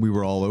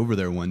were all over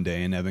there one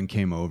day, and Evan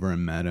came over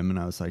and met him, and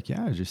I was like,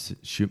 yeah,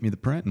 just shoot me the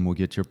print, and we'll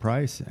get you a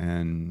price.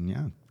 And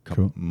yeah,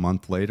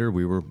 month later,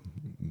 we were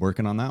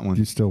working on that one. Do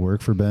you still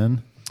work for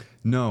Ben?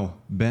 No,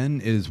 Ben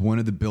is one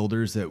of the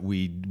builders that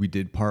we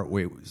did part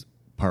ways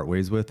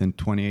with in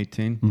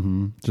 2018.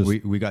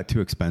 Mm-hmm. We got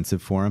too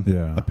expensive for him.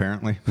 Yeah,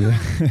 apparently. Yeah.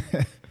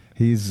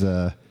 He's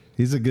a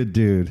good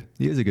dude.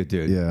 He is a good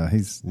dude. Yeah,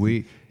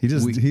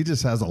 he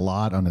just has a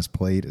lot on his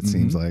plate. It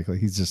seems like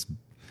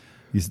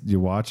you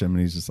watch him and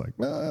he's just like.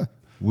 Ah.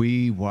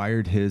 We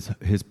wired his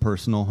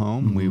personal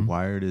home. Mm-hmm. We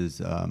wired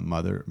his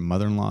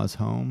mother-in-law's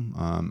home,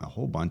 a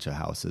whole bunch of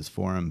houses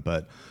for him.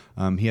 But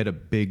he had a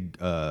big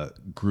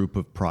group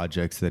of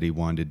projects that he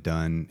wanted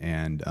done,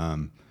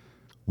 and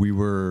we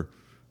were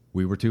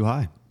too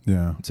high.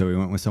 Yeah. So we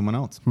went with someone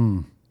else.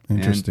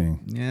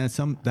 Interesting.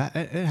 And,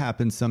 it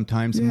happens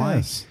sometimes.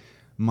 Yes.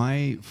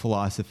 My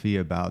philosophy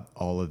about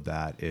all of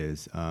that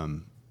is,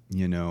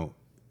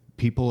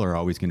 people are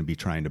always going to be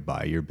trying to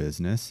buy your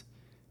business.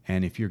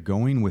 And if you're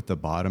going with the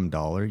bottom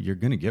dollar, you're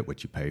going to get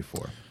what you pay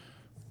for.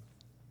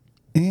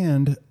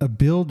 And a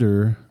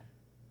builder,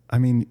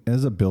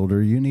 as a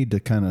builder, you need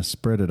to kind of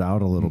spread it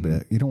out a little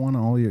bit. You don't want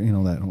all your,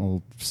 that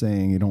whole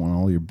saying, you don't want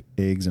all your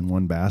eggs in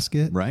one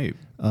basket. Right.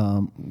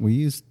 We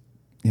use,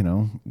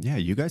 Yeah,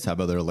 you guys have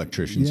other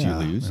electricians you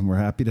use. And we're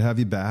happy to have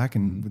you back.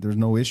 And there's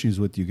no issues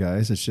with you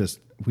guys. It's just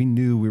we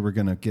knew we were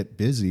going to get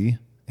busy.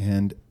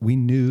 And we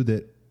knew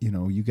that,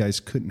 you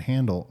guys couldn't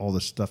handle all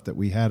the stuff that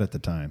we had at the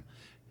time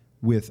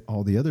with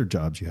all the other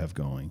jobs you have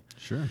going.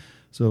 Sure.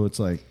 So it's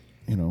like,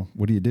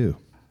 what do you do?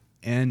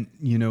 And,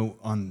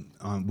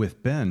 on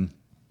with Ben,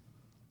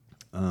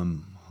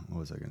 what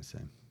was I going to say?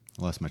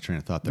 I lost my train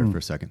of thought there for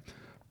a second.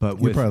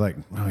 But you're probably like,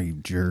 oh, you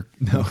jerk.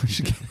 No,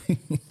 just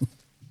kidding.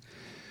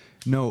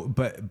 No,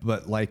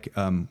 but like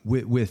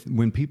with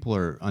when people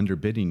are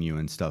underbidding you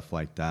and stuff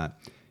like that,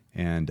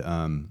 and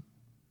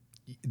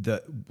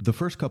the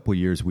first couple of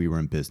years we were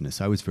in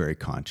business, I was very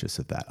conscious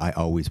of that. I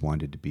always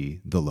wanted to be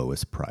the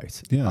lowest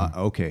price. Yeah.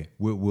 Okay,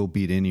 we'll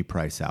beat any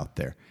price out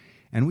there.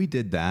 And we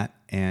did that,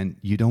 and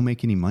you don't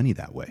make any money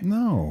that way.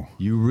 No.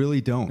 You really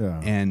don't.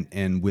 Yeah.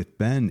 And with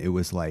Ben, it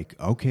was like,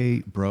 okay,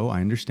 bro,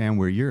 I understand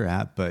where you're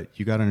at, but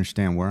you got to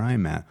understand where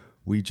I'm at.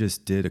 We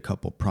just did a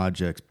couple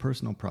projects,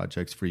 personal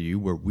projects for you,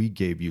 where we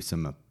gave you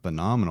some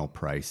phenomenal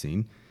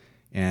pricing.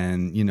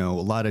 And, a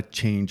lot of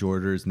change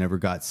orders never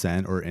got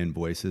sent or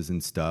invoices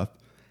and stuff.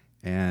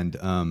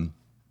 And,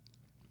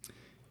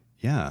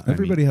 yeah.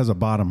 Everybody has a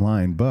bottom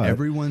line, but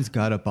everyone's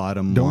got a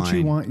bottom line. Don't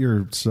you want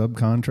your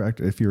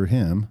subcontractor, if you're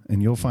him,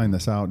 and you'll find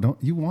this out, don't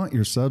you want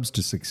your subs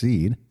to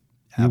succeed?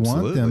 Absolutely.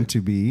 You want them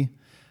to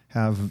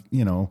have,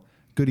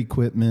 good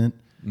equipment,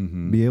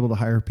 be able to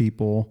hire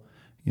people.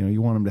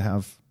 You want them to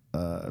have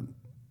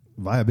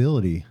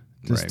viability.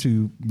 Just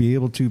to be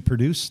able to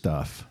produce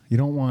stuff. You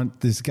don't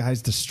want these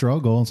guys to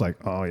struggle. It's like,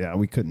 oh yeah,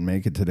 we couldn't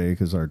make it today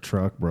because our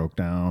truck broke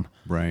down.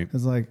 Right.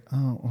 It's like,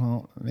 oh,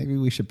 well, maybe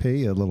we should pay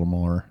you a little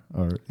more.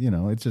 Or,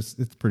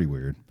 it's pretty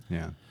weird.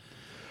 Yeah.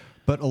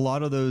 But a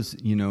lot of those,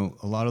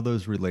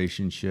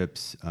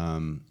 relationships,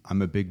 I'm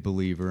a big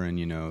believer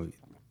in,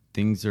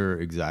 things are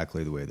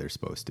exactly the way they're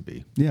supposed to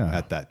be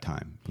at that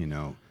time,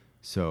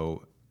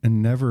 so.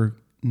 And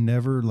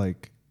never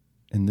like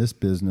in this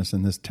business,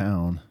 in this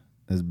town,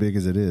 as big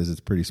as it is, it's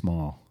pretty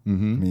small.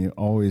 Mm-hmm. I mean, you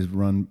always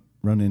run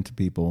into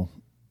people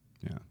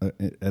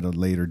at a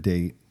later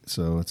date.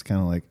 So it's kind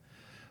of like,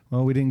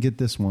 well, we didn't get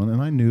this one.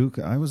 And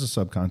I was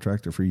a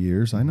subcontractor for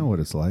years. I know what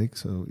it's like.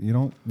 So you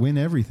don't win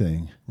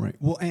everything. Right.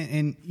 Well,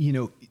 and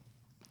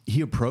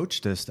he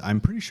approached us. I'm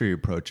pretty sure he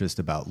approached us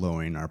about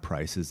lowering our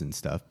prices and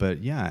stuff. But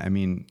yeah, I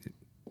mean,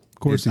 of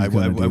course, I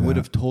would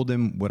have told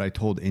him what I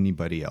told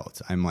anybody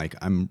else.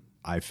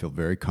 I feel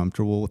very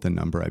comfortable with the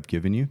number I've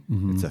given you.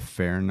 Mm-hmm. It's a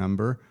fair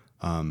number.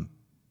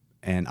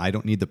 And I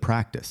don't need the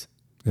practice.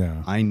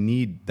 Yeah. I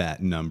need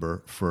that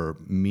number for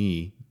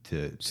me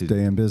to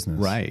stay in business.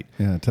 Right.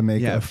 Yeah. To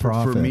make a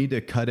profit. For me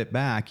to cut it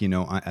back,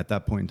 at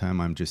that point in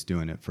time, I'm just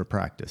doing it for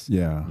practice.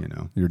 Yeah.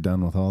 You're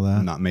done with all that?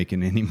 I'm not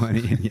making any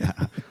money. Yeah.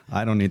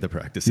 I don't need the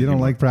practice. You don't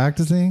like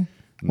practicing?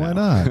 No. Why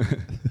not?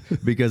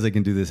 Because I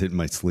can do this in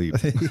my sleep.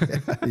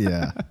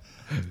 Yeah.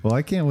 Well,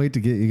 I can't wait to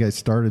get you guys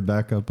started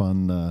back up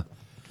on,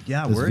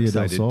 we're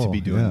excited to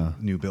be doing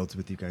new builds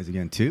with you guys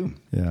again too.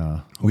 Yeah,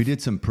 we did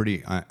some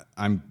pretty.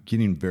 I'm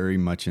getting very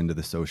much into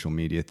the social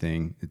media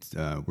thing. It's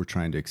we're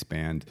trying to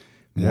expand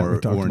more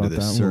into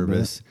the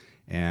service,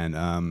 and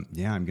I'm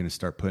going to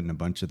start putting a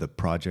bunch of the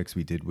projects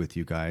we did with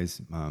you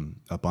guys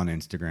up on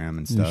Instagram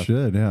and stuff. You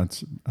should, yeah.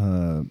 It's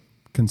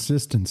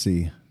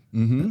consistency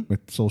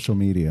with social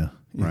media.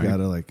 You got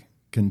to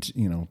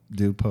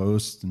do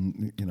posts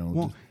and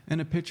Well, and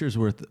a picture's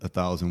worth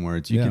 1,000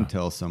 words. You can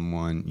tell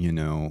someone,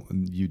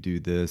 you do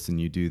this and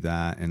you do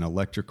that, and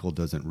electrical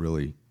doesn't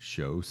really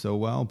show so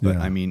well. But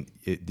I mean,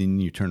 then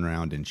you turn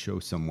around and show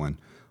someone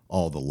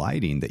all the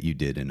lighting that you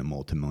did in a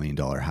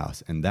multi-million-dollar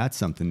house, and that's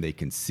something they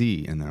can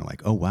see, and they're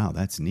like, "Oh wow,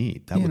 that's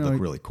neat. That would look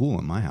really cool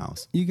in my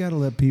house." You got to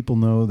let people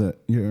know that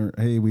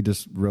hey, we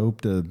just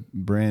roped a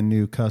brand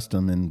new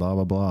custom and blah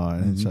blah blah,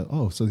 and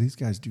so these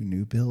guys do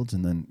new builds,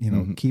 and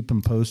then keep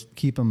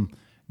them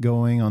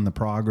going on the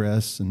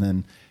progress, and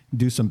then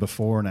do some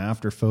before and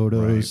after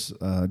photos,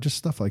 just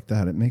stuff like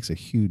that. It makes a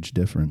huge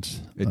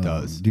difference. It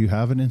does. Do you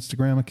have an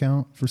Instagram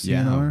account for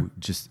CnR? Yeah,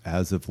 just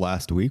as of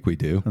last week, we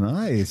do.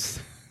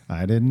 Nice.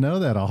 I didn't know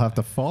that. I'll have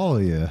to follow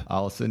you.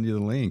 I'll send you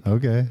the link.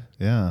 Okay.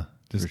 Yeah.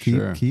 Just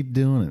keep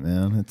doing it,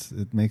 man.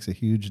 It makes a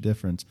huge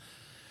difference.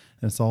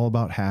 And it's all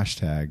about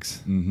hashtags.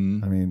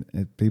 Mm-hmm. I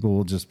mean, people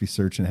will just be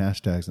searching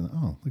hashtags and,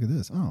 oh, look at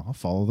this. Oh, I'll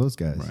follow those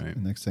guys. Right.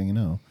 And next thing you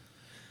know.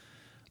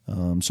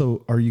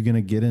 So are you going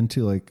to get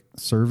into like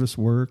service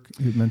work?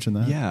 You mentioned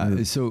that.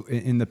 Yeah. So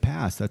in the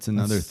past, that's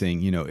another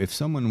thing. If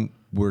someone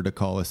were to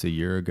call us a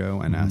year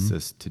ago and ask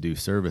us to do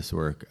service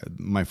work,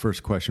 my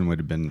first question would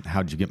have been,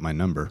 how'd you get my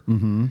number?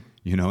 Mm-hmm.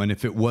 And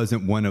if it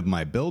wasn't one of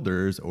my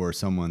builders or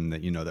someone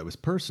that, that was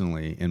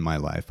personally in my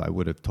life, I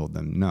would have told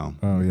them, no,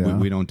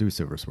 we don't do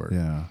service work.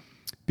 Yeah.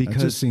 Because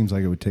it just seems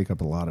like it would take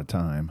up a lot of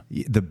time.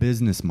 The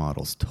business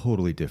model's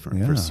totally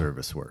different for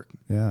service work.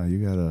 Yeah.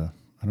 You got to,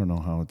 I don't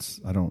know how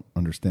I don't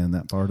understand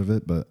that part of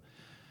it, but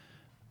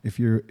I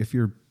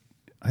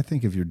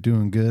think if you're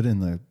doing good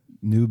in the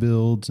new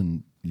builds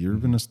and you're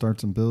going to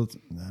start some builds,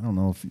 I don't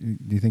know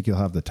do you think you'll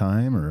have the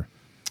time or?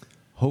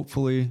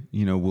 Hopefully,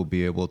 we'll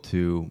be able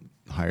to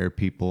hire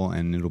people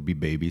and it'll be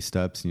baby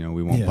steps.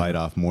 We won't bite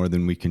off more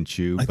than we can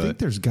chew. I think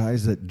there's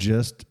guys that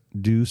just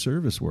do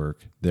service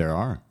work. There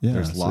are. Yeah,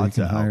 there's lots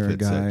of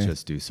outfits that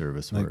just do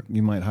service work.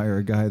 You might hire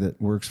a guy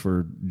that works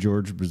for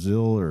George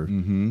Brazil or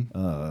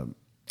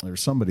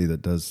somebody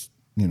that does,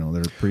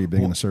 they're pretty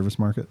big in the service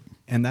market.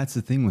 And that's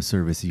the thing with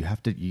service. You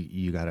have to,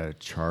 you got to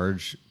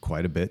charge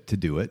quite a bit to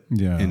do it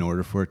in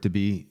order for it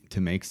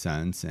to make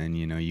sense. And,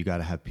 you got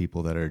to have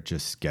people that are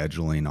just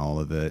scheduling all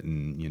of it.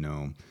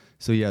 And,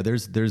 so yeah,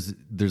 there's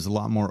a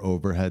lot more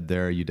overhead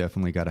there. You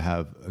definitely got to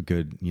have a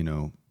good,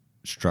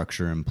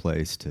 structure in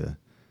place to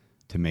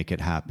make it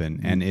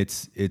happen. And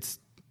it's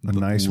a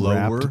nice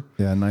lower.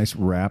 Nice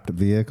wrapped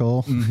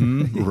vehicle.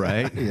 Mm-hmm,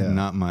 right.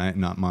 Not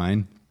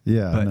mine.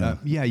 Yeah.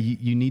 But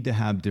you need to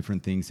have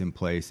different things in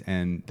place,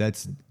 and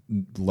that's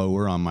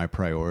lower on my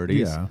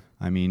priorities. Yeah.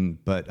 I mean,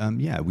 but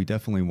we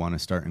definitely want to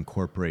start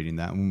incorporating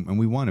that, and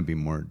we want to be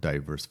more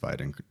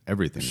diversified in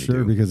everything we do.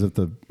 Sure, because if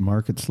the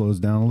market slows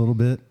down a little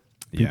bit,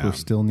 people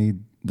still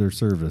need their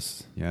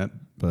service. Yeah.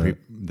 But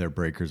their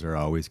breakers are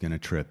always going to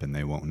trip, and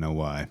they won't know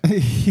why.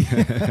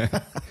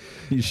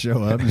 You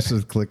show up, you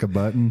just click a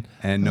button,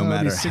 and no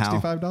matter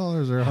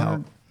 $65 or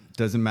 $100.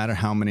 Doesn't matter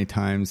how many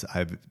times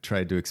I've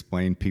tried to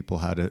explain people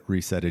how to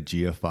reset a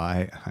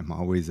GFI. I'm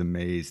always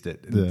amazed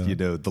at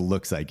the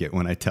looks I get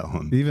when I tell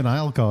them. Even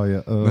I'll call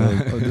you.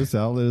 This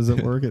outlet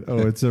isn't working.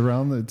 It's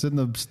it's in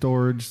the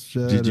storage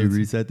shed. Did you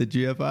reset the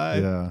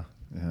GFI?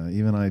 Yeah.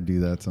 Even I do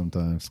that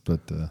sometimes,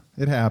 but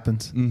it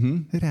happens.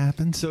 Mm-hmm. It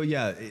happens. So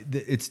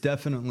it's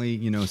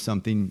definitely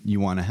something you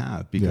want to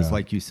have because,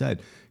 like you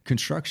said,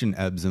 construction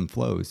ebbs and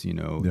flows.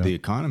 The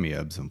economy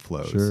ebbs and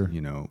flows. Sure.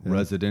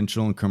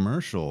 Residential and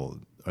commercial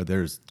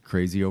there's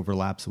crazy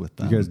overlaps with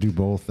them. You guys do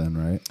both then,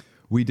 right?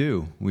 We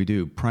do.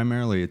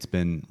 Primarily, it's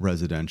been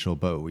residential,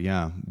 but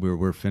yeah,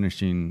 we're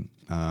finishing.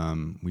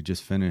 We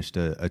just finished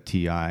a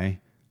TI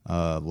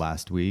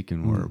last week,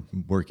 and we're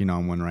working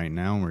on one right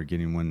now. And we're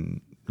getting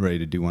one ready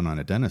to do one on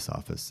a dentist's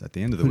office at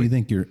the end of the week. Who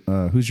do you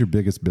think who's your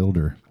biggest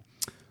builder?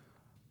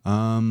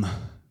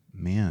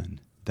 Man,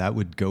 that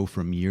would go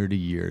from year to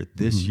year.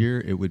 This year,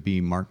 it would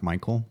be Mark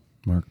Michael.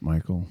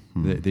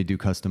 They do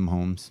custom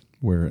homes.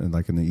 Where,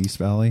 like in the East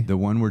Valley? The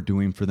one we're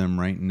doing for them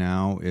right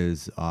now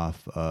is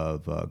off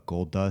of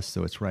Gold Dust,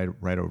 so it's right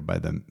over by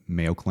the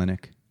Mayo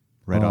Clinic,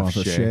 right off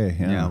Shea.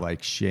 Yeah,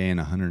 like Shea and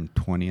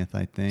 120th,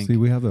 I think. See,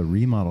 we have a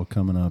remodel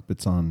coming up.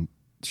 It's on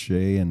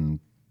Shea and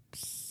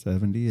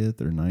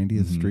 70th or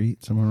 90th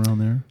Street, somewhere around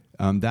there.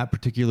 That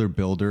particular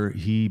builder,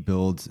 he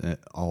builds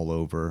all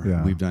over.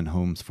 Yeah. We've done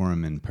homes for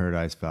him in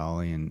Paradise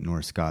Valley and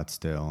North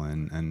Scottsdale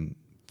and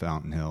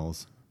Fountain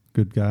Hills.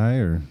 Good guy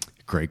or?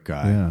 Great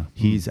guy. Yeah.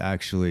 He's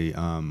actually,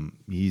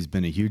 he's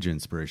been a huge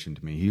inspiration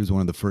to me. He was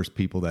one of the first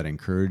people that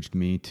encouraged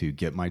me to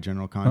get my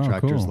general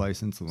contractor's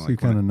license. So you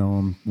kind of know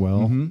him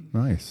well.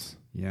 Nice.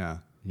 Yeah.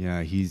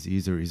 Yeah.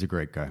 He's a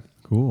great guy.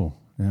 Cool.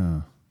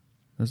 Yeah.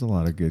 There's a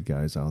lot of good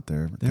guys out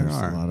there, but there's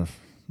a lot of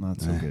not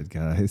so good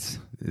guys.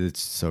 It's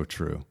so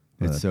true.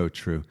 It's so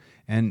true.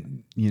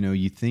 And,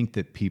 you think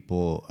that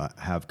people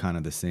have kind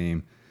of the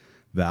same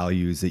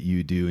values that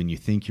you do, and you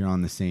think you're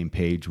on the same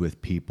page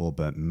with people,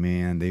 but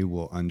man, they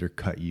will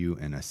undercut you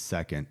in a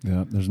second.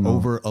 Yeah, there's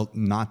over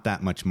not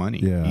that much money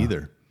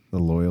either. The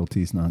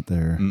loyalty's not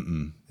there.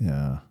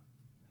 Yeah,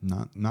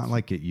 not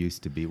like it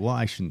used to be. Well,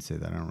 I shouldn't say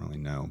that. I don't really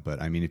know, but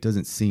I mean, it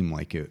doesn't seem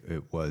like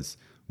it was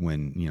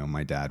when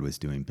my dad was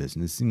doing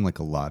business. It seemed like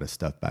a lot of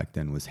stuff back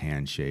then was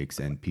handshakes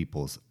and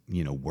people's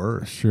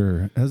worth.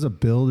 Sure, as a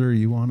builder,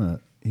 you want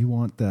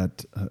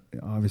that,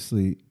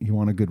 obviously you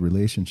want a good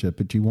relationship,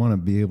 but you want to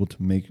be able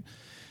to make,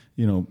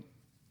 you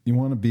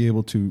want to be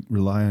able to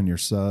rely on your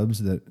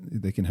subs that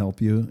they can help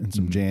you in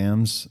some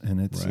jams.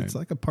 And it's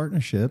like a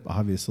partnership,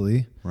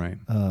 obviously. Right.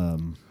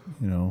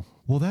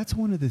 Well, that's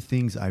one of the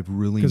things I've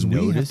really noticed.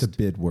 Because we have to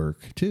bid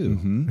work too.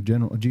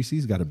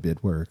 GC's got to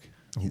bid work.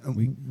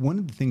 One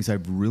of the things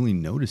I've really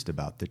noticed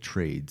about the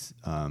trades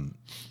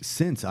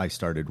since I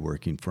started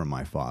working for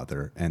my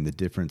father, and the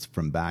difference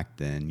from back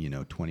then,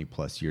 20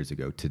 plus years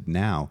ago to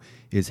now,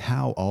 is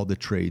how all the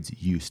trades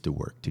used to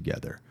work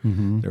together.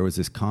 There was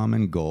this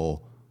common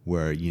goal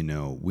where,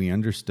 we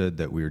understood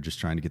that we were just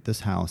trying to get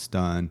this house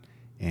done,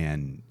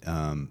 and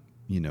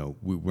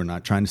we're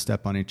not trying to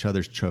step on each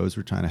other's toes.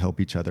 We're trying to help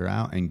each other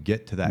out and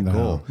get to that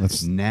goal.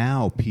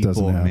 Now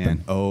people,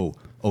 man, oh,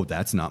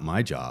 that's not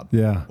my job.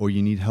 Yeah. Or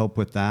you need help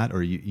with that, or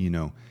Well,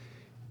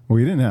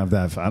 you didn't have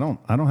that. I don't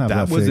have that.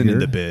 That wasn't figure. in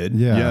the bid.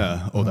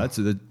 Yeah. Oh, that's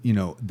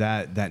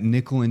that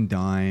nickel and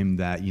dime,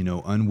 that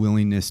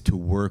unwillingness to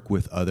work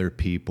with other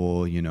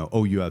people.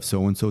 Oh, you have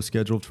so and so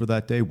scheduled for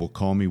that day. Well,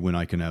 call me when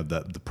I can have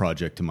the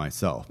project to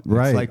myself.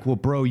 Right. It's like, well,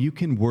 bro, you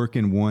can work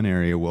in one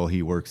area while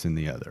he works in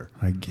the other.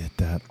 I get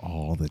that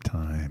all the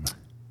time.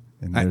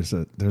 And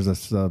there's a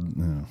sub.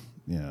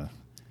 Yeah.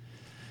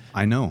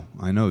 I know.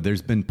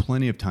 There's been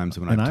plenty of times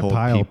when I've told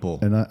people.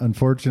 And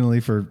unfortunately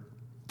for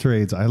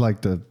trades, I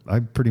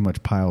pretty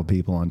much pile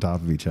people on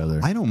top of each other.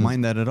 I don't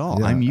mind that at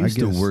all. Yeah, I'm used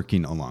to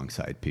working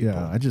alongside people.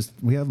 Yeah,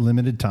 we have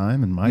limited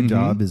time, and my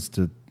job is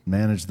to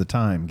manage the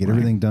time, get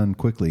everything done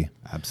quickly.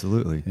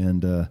 Absolutely.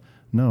 And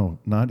no,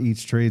 not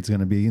each trade's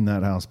going to be in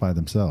that house by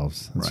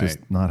themselves. That's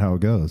just not how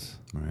it goes.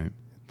 Right.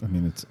 I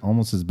mean, it's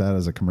almost as bad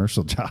as a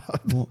commercial job.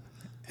 Well,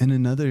 and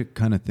another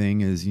kind of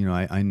thing is,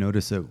 I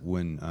notice that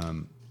when,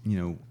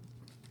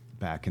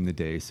 back in the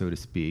day, so to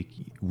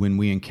speak, when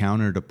we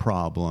encountered a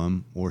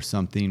problem or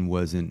something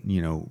wasn't,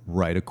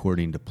 right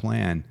according to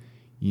plan,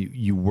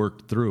 you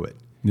worked through it.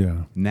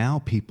 Yeah. Now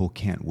people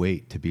can't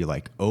wait to be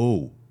like,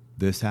 oh,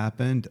 this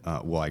happened.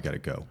 Well, I got to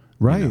go.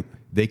 Right.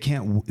 They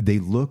can't. They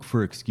look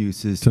for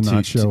excuses to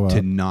not show up,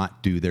 to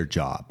not do their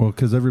job. Well,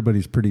 because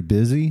everybody's pretty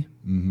busy,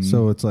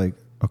 so it's like,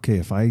 okay,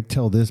 if I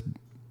tell this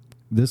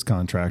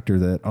contractor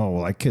that, oh,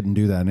 well, I couldn't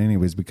do that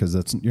anyways because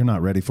you're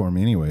not ready for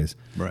me anyways.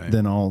 Right.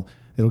 Then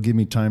it'll give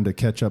me time to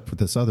catch up with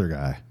this other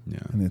guy. Yeah.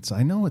 And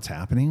I know what's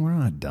happening. We're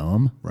not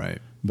dumb. Right.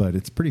 But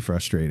it's pretty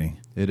frustrating.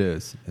 It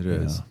is.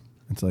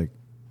 It's like,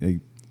 the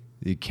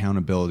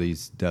accountability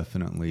is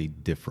definitely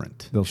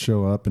different. They'll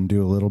show up and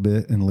do a little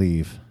bit and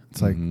leave.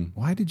 It's like,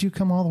 why did you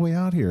come all the way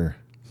out here?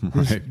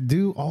 Right. Just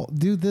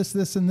do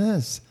this, and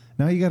this.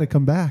 Now you got to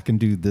come back and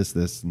do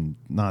this, and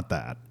not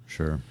that.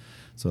 Sure.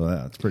 So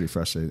it's pretty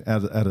frustrating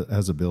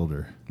as a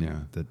builder. Yeah.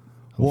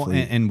 Well,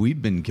 and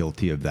we've been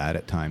guilty of that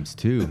at times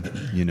too,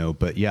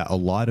 but yeah, a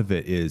lot of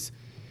it is.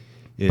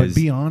 But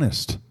be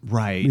honest.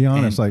 Right. Be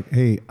honest. Like,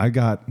 hey, I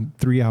got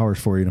 3 hours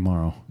for you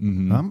tomorrow.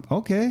 I'm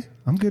okay.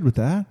 I'm good with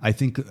that. I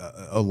think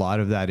a lot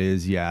of that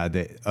is,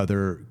 the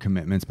other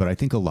commitments, but I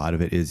think a lot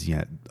of it is,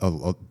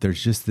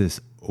 there's just this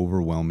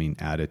overwhelming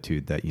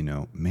attitude that,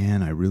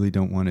 man, I really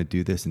don't want to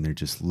do this. And they're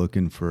just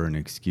looking for an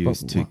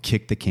excuse to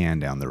kick the can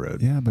down the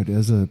road. Yeah. But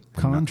as a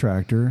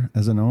contractor,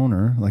 as an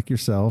owner like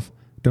yourself,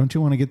 don't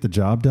you want to get the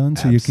job done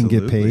so you can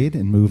get paid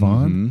and move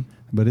on?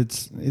 But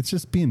it's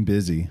just being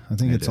busy. I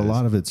think a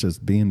lot of it's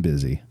just being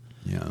busy.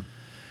 Yeah.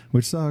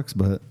 Which sucks,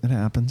 but it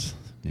happens.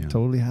 Yeah. It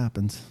totally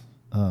happens.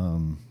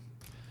 What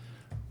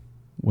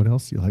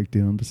else do you like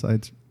doing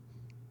besides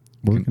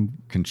working?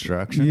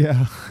 Construction?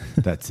 Yeah.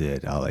 That's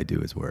it. All I do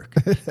is work.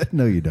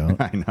 No, you don't.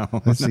 I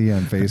know. I see you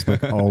on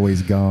Facebook,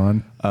 always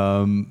gone.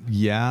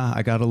 Yeah,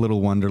 I got a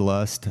little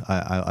wanderlust.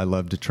 I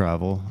love to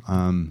travel.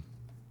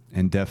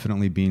 And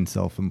definitely being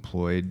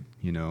self-employed,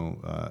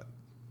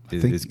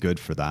 is good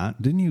for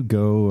that. Didn't you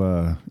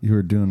go, you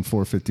were doing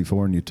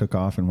 454 and you took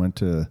off and went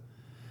to,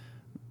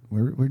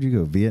 where'd you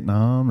go,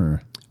 Vietnam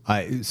or?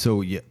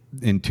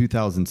 In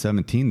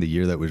 2017, the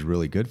year that was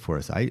really good for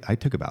us, I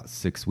took about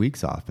 6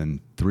 weeks off, and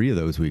 3 of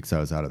those weeks I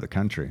was out of the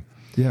country.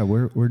 Yeah,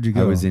 where'd you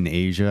go? I was in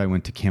Asia. I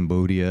went to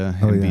Cambodia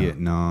and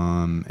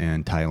Vietnam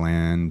and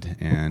Thailand,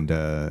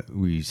 and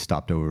we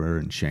stopped over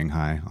in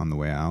Shanghai on the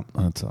way out.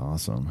 That's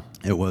awesome.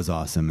 It was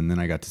awesome. And then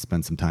I got to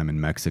spend some time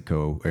in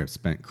Mexico. I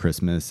spent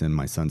Christmas and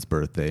my son's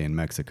birthday in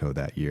Mexico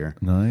that year.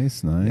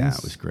 Nice. Yeah,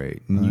 it was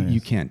great. Nice.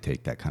 You can't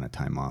take that kind of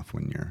time off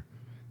when you're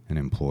an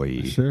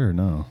employee. Sure,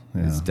 no.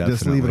 Yeah.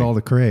 Just leave it all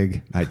to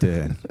Craig. I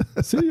did.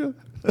 See ya.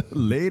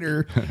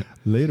 Later,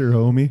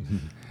 homie.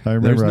 I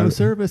remember there's no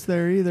service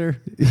there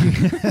either.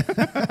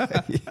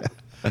 Yeah.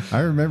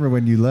 I remember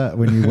when you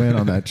went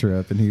on that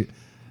trip, and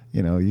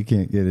you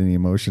can't get any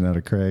emotion out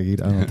of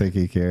Craig. I don't think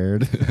he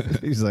cared.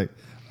 He's like,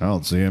 I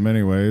don't see him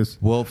anyways.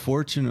 Well,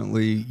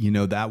 fortunately,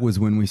 that was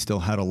when we still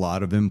had a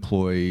lot of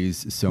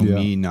employees. So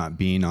me not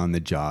being on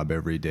the job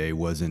every day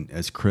wasn't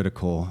as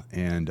critical.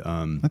 And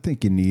I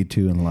think you need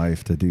to in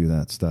life to do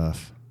that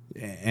stuff.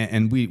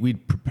 And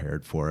we'd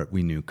prepared for it.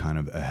 We knew kind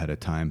of ahead of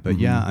time. But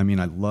yeah, I mean,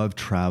 I love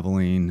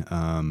traveling.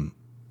 I'm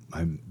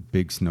a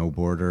big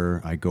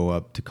snowboarder. I go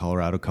up to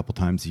Colorado a couple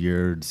times a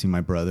year to see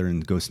my brother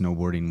and go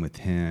snowboarding with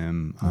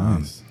him.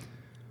 Nice.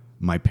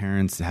 My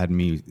parents had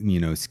me,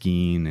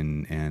 skiing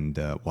and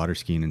water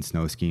skiing and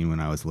snow skiing when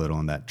I was little,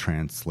 and that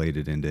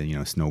translated into,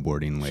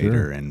 snowboarding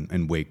later. Sure.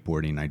 and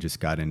wakeboarding. I just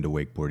got into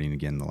wakeboarding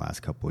again the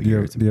last couple of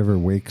years. Do you ever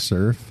wake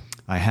surf?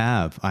 I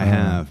have.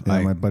 Yeah,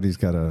 my buddy's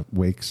got a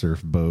wake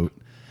surf boat.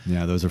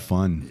 Yeah, those are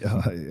fun.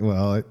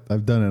 Well,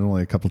 I've done it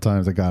only a couple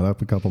times. I got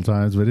up a couple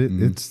times, but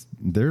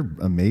they're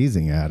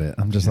amazing at it.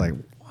 I'm just like,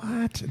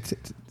 what?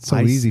 It's so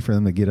easy for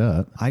them to get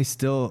up. I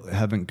still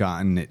haven't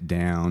gotten it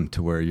down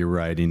to where you're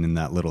riding in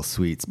that little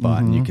sweet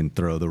spot and you can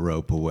throw the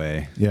rope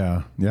away.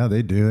 Yeah,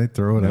 they do. They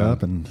throw it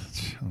up, and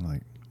I'm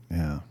like,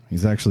 yeah.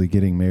 He's actually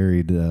getting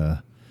married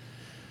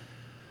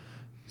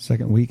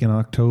second week in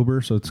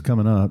October, so it's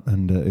coming up,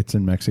 and it's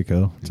in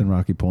Mexico. It's in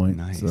Rocky Point.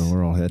 Nice. So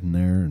we're all heading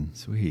there. And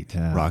sweet.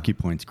 Yeah. Rocky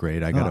Point's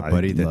great. I got a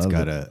buddy that's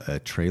got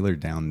a trailer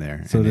down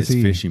there, so and his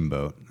he. fishing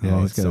boat.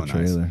 Yeah, he's got a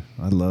trailer. Nice.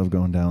 I love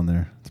going down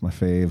there. It's my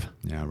fave.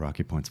 Yeah,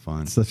 Rocky Point's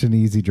fun. It's such an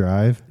easy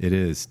drive. It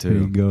is, too. You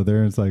can go there,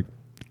 and it's like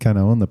kind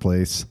of own the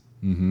place.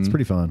 It's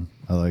pretty fun.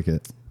 I like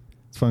it.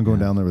 It's fun going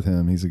down there with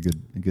him. He's a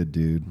good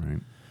dude.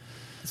 Right.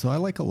 So I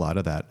like a lot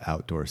of that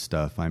outdoor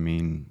stuff. I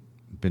mean,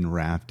 been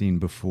rafting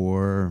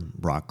before,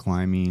 rock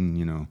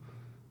climbing,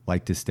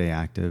 like to stay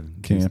active.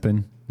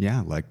 Camping?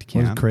 Like to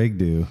camp. What does Craig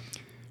do?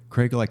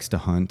 Craig likes to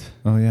hunt.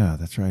 Oh, yeah,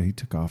 that's right. He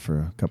took off for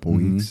a couple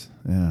weeks.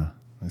 Yeah.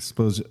 I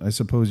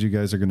suppose you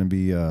guys are going to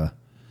be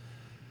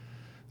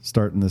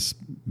starting this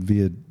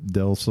Via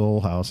del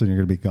Sol house, and you're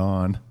going to be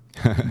gone.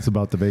 It's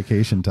about the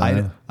vacation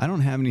time. I don't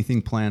have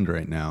anything planned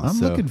right now. I'm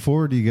looking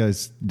forward to you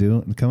guys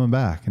coming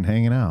back and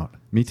hanging out.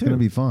 Me too. It's going to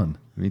be fun.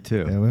 Me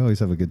too. Yeah, we always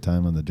have a good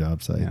time on the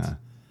job sites. Yeah.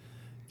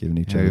 Giving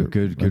each other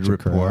good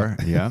rapport.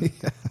 Yeah.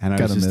 And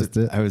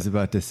I was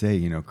about to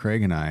say,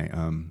 Craig and I,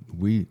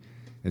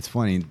 it's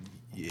funny,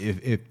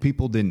 if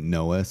people didn't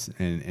know us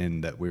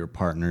and that we were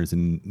partners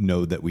and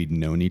know that we'd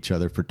known each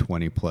other for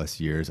 20 plus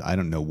years, I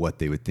don't know what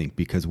they would think,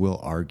 because we'll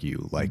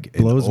argue like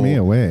blows me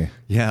away.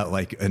 Yeah,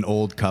 like an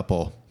old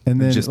couple. And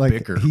then just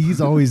bicker.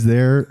 He's always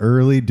there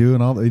early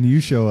doing and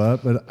you show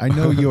up, but I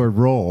know your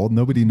role.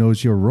 Nobody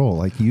knows your role.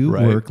 Like you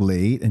work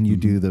late and you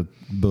do the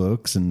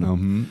books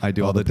and I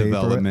do all the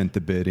development,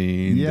 the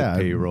bidding, the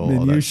payroll.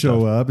 And you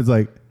show up, it's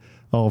like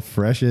all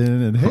fresh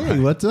in and hey,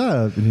 what's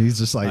up? And he's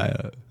just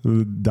like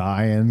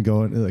dying,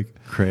 going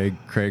like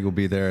Craig will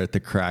be there at the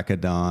crack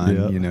of dawn,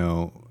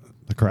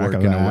 the crack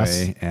working of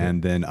ass. away,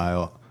 and then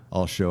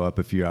I'll show up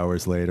a few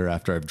hours later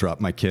after I've dropped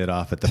my kid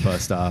off at the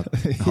bus stop,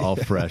 all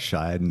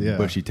fresh-eyed and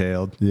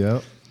bushy-tailed.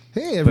 Yep.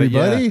 Hey,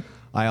 everybody. But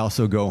I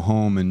also go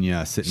home and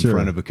sit in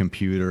front of a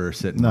computer or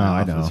sit in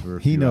my office for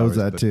a few He knows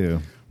hours, that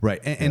too.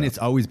 Right. And it's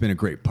always been a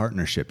great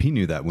partnership. He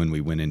knew that when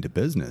we went into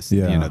business,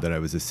 that I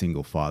was a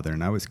single father,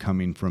 and I was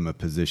coming from a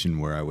position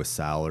where I was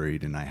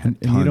salaried and I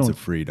had tons of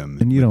freedom.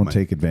 And you don't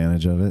take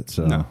advantage of it.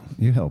 So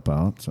you help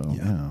out. So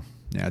yeah,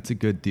 it's a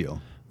good deal.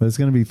 But it's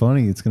going to be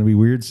funny. It's going to be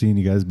weird seeing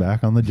you guys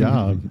back on the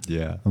job.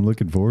 Yeah. I'm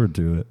looking forward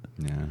to it.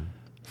 Yeah.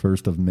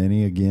 First of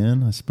many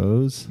again, I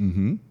suppose.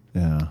 Mm-hmm.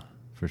 Yeah.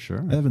 For sure.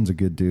 Evan's a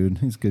good dude.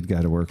 He's a good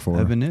guy to work for.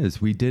 Evan is.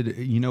 We did,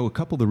 a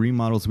couple of the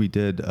remodels we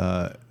did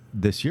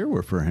this year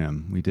were for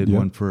him. We did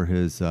one for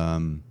his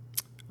on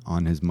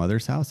on his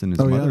mother's house and his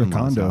the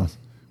mother-in-law's condo. house.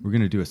 We're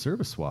going to do a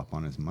service swap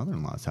on his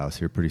mother-in-law's house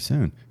here pretty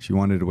soon. She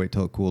wanted to wait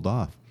till it cooled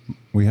off.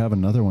 We have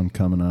another one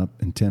coming up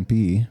in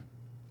Tempe.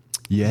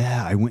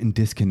 Yeah, I went and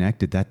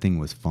disconnected. That thing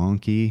was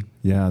funky.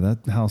 Yeah,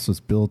 that house was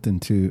built in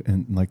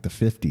like the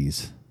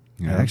 50s.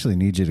 Yeah. I actually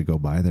need you to go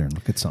by there and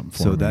look at something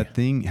for me. So that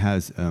thing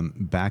has,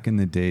 back in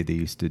the day, they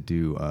used to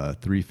do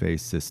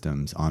 3-phase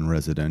systems on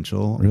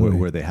residential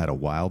where they had a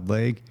wild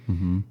leg.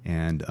 Mm-hmm.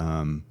 And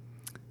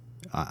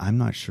I'm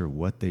not sure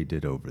what they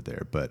did over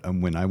there, but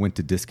when I went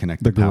to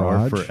disconnect the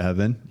power for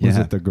Evan. Was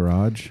it the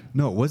garage?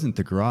 No, it wasn't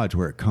the garage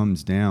where it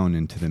comes down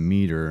into the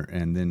meter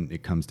and then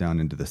it comes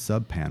down into the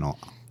sub panel.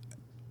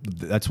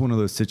 That's one of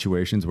those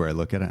situations where I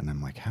look at it and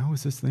I'm like, how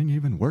is this thing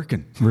even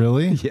working?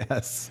 Really?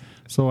 Yes.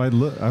 So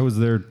I was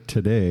there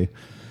today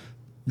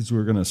because we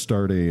were going to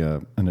start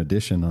an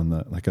addition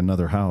on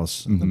another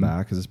house in the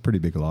back because it's a pretty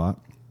big lot.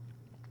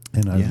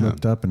 And I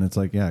looked up and it's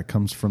like, it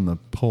comes from the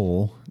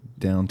pole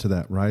down to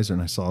that riser,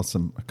 and I saw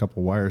a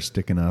couple wires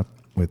sticking up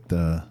with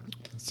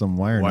some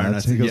wire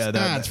nuts. He goes,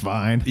 that's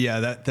fine.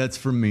 Yeah, that's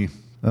from me.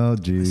 Oh,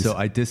 geez. So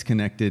I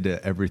disconnected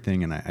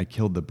everything and I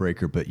killed the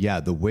breaker. But yeah,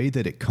 the way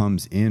that it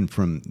comes in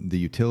from the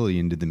utility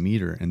into the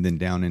meter and then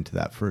down into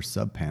that first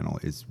sub panel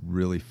is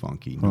really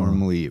funky.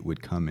 Normally it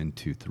would come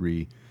into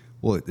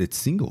it's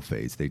single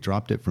phase. They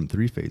dropped it from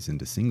 3-phase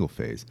into single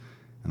phase.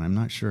 And I'm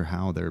not sure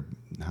how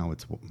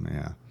it's.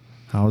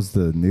 How's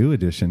the new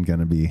edition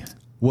going to be?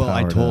 Well,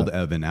 I told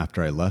Evan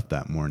after I left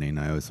that morning,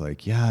 I was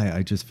like,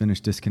 I just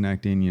finished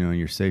disconnecting.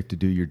 You're safe to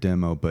do your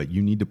demo, but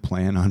you need to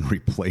plan on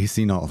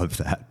replacing all of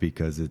that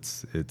because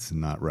it's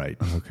not right.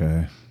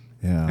 Okay.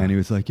 Yeah. And he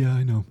was like,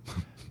 I know.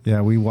 Yeah,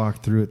 we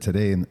walked through it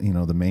today in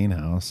the main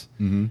house,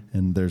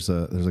 and there's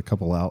a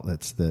couple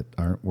outlets that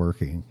aren't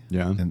working.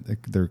 Yeah. And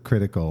they're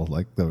critical,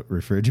 like the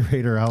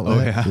refrigerator outlet.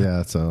 Oh, yeah.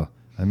 Yeah, so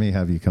I may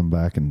have you come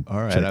back and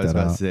all right, check I was that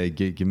about out. to say,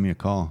 give me a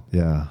call.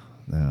 Yeah.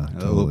 A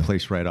little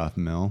place right off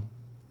Mill.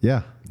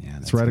 Yeah,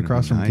 it's right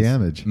across from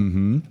Gamage.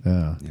 Mm-hmm.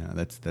 Yeah,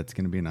 that's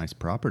going to be a nice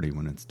property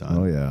when it's done.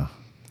 Oh yeah,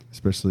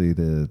 especially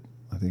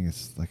I think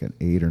it's like an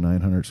 800 or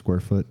 900 square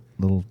foot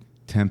little.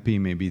 Tempe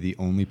may be the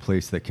only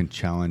place that can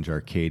challenge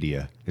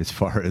Arcadia as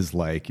far as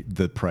like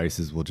the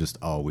prices will just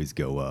always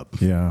go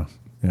up. Yeah.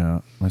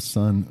 My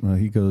son,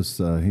 he's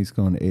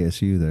going to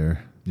ASU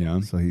there. Yeah,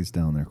 so he's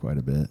down there quite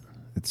a bit.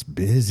 It's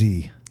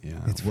busy. Yeah,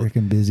 it's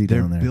freaking busy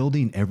down there. They're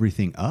building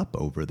everything up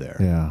over there.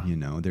 Yeah,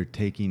 they're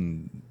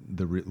taking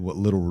what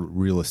little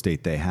real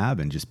estate they have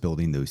and just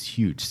building those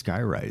huge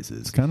sky rises.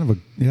 It's kind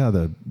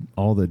of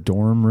all the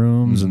dorm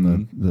rooms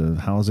and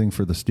the housing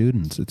for the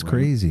students. It's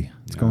crazy.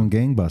 It's going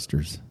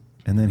gangbusters.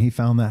 And then he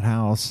found that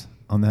house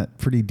on that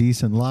pretty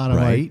decent lot.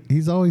 Right,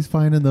 he's always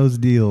finding those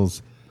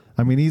deals.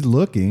 I mean, he's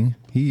looking.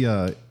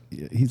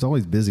 He's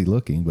always busy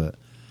looking, but.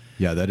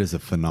 Yeah, that is a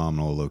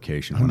phenomenal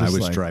location. When I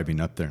was driving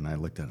up there and I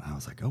looked at it, I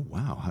was like, oh,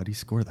 wow, how do you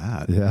score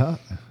that? Yeah.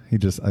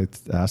 I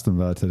asked him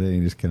about it today and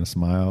he just kind of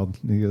smiled.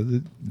 And he goes,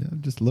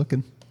 I'm just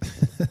looking.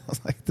 I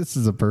was like, this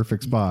is a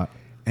perfect spot.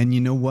 And you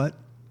know what?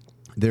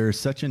 There is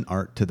such an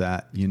art to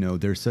that.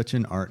 There's such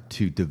an art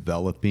to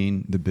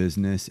developing the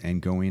business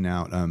and going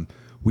out.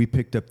 We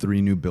picked up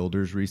 3 new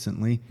builders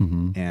recently.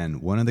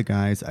 And one of the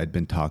guys I'd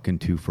been talking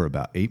to for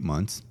about 8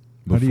 months.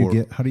 How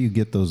do you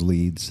get those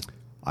leads?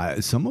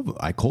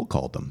 I cold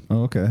called them.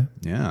 Oh, okay.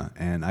 Yeah,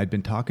 and I'd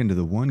been talking to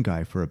the one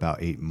guy for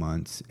about 8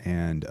 months,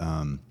 and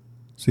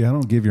see, I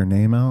don't give your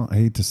name out. I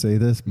hate to say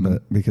this,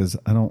 but because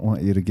I don't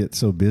want you to get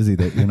so busy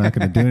that you're not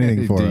going to do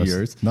anything for us.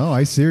 Yours? No,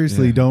 I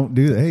seriously don't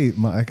do that.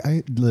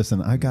 Hey,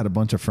 listen, I got a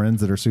bunch of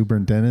friends that are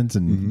superintendents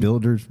and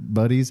builders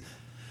buddies.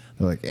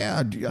 They're like,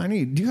 do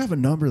you have a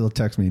number? They'll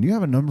text me. Do you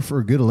have a number for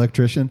a good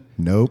electrician?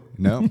 Nope.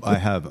 Nope. I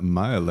have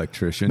my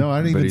electrician. No,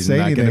 I didn't even say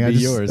anything.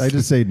 I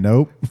just say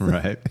nope.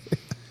 Right.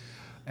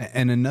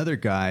 And another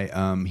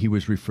guy, he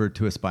was referred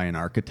to us by an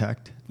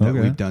architect that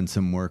we've done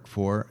some work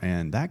for.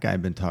 And that guy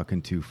I've been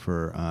talking to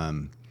for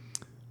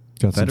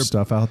got some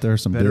stuff out there,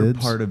 some better bids.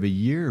 Part of a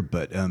year.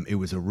 But it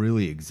was a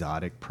really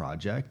exotic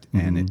project.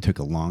 And it took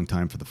a long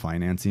time for the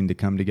financing to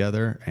come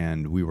together.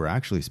 And we were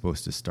actually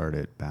supposed to start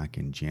it back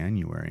in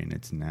January. And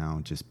it's now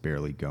just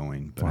barely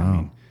going. But I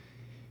mean,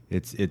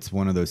 it's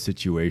one of those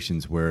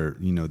situations where,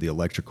 the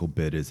electrical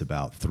bid is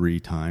about 3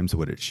 times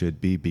what it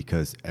should be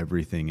because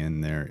everything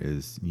in there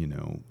is,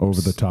 over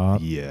the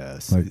top.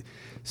 Yes. Like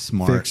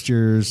smart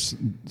fixtures.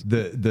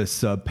 The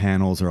sub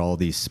panels are all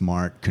these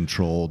smart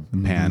controlled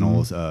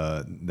panels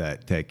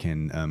that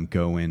can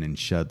go in and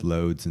shed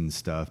loads and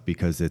stuff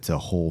because it's a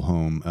whole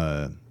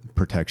home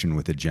protection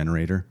with a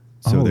generator.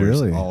 So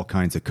there's all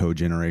kinds of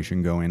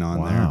cogeneration going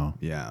on there.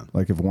 Yeah.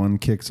 Like if one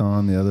kicks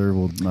on, the other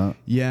will not.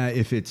 Yeah.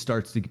 If it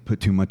starts to put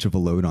too much of a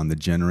load on the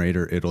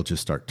generator, it'll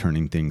just start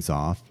turning things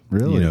off.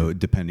 Really?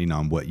 Depending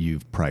on what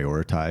you've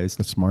prioritized.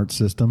 A smart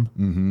system?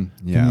 Mm-hmm.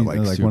 Yeah.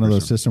 Like one of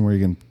those systems where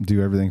you can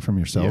do everything from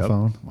your cell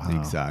phone? Wow.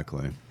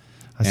 Exactly.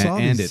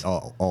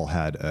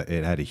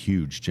 It had a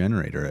huge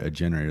generator, a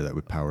generator that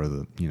would power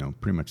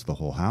pretty much the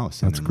whole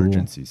house in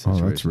emergency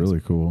situations. Oh, that's really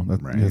cool.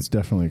 That's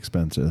definitely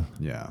expensive.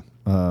 Yeah.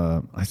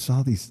 I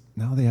saw these.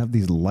 Now they have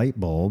these light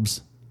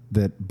bulbs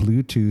that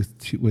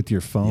Bluetooth with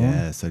your phone.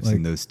 Yes, I've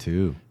seen those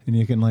too. And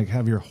you can like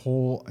have your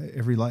whole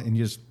every light, and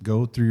you just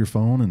go through your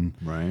phone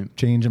and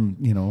change them.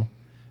 You know,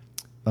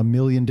 a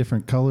million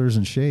different colors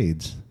and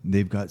shades.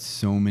 They've got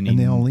so many, and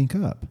they all link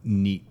up.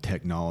 Neat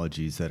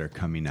technologies that are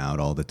coming out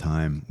all the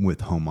time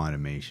with home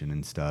automation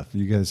and stuff.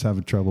 You guys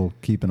having trouble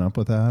keeping up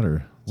with that,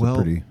 or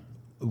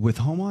with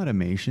home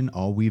automation,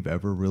 all we've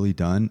ever really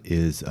done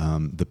is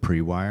the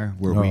pre-wire,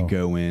 where we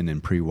go in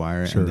and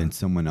pre-wire, and then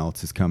someone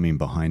else is coming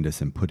behind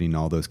us and putting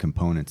all those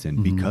components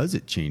in because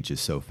it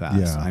changes so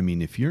fast. Yeah. I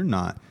mean, if you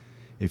don't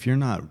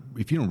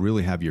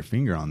really have your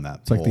finger on that,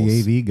 it's like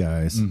the AV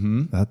guys.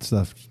 That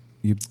stuff.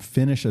 You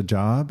finish a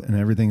job and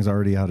everything's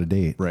already out of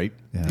date. Right.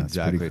 Yeah,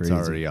 exactly. It's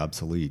already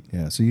obsolete.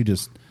 Yeah. So you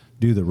just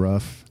do the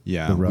rough.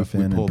 Yeah. The rough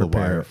we end pull and the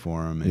prepare wire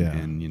for them,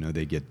 and you know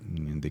they get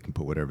they can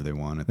put whatever they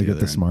want at they the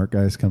get the smart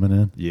guys coming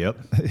in. Yep.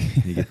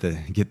 You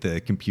get the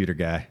computer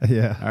guy.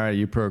 Yeah. All right,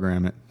 you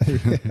program it.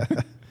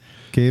 Yeah.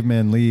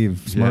 Caveman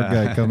leave. Smart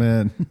guy come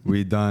in.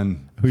 We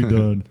done. We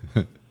done.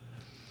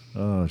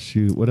 Oh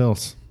shoot! What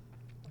else?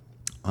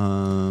 I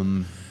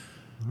don't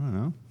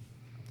know.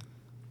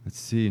 Let's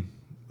see.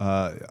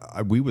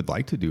 We would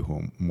like to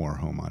do more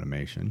home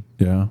automation.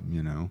 Yeah.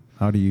 You know.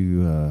 How do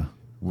you?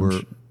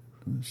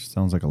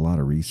 Sounds like a lot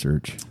of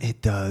research.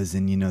 It does,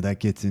 and you know that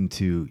gets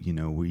into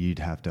where you'd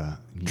have to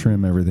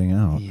trim everything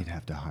out. You'd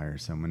have to hire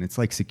someone. It's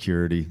like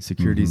security.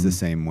 Security's the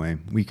same way.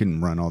 We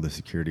can run all the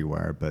security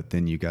wire, but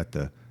then you got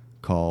the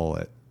call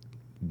at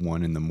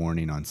 1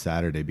 a.m. on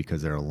Saturday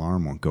because their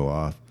alarm won't go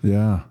off.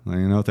 Yeah. Like,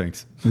 no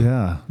thanks.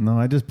 Yeah. No,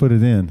 I just put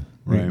it in.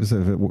 Right. So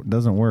if it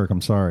doesn't work,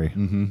 I'm sorry.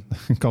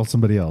 Call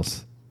somebody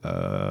else.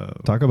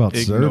 Talk about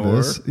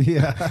ignore. Service.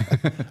 Yeah.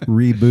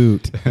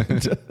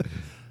 Reboot.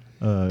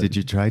 Did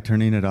you try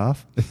turning it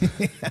off?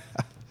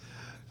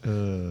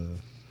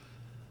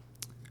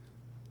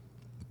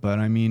 But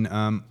I mean,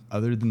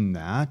 other than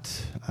that,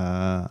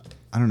 I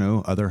don't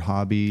know, other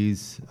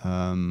hobbies.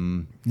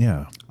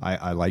 Yeah.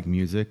 I like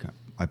music.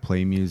 I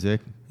play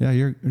music. Yeah.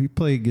 You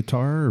play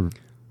guitar? Or?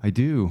 I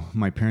do.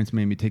 My parents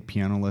made me take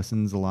piano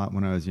lessons a lot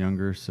when I was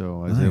younger,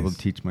 so I was able to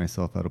teach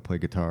myself how to play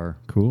guitar.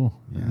 Cool.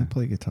 Yeah. I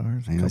play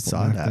guitar. I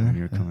saw that when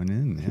you were coming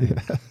in.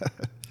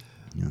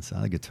 Yeah. I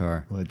saw the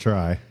guitar. Well, I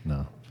try.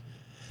 No.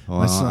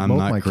 Well, I'm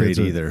not great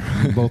either.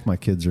 Both my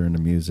kids are into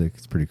music.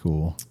 It's pretty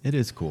cool. It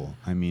is cool.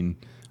 I mean,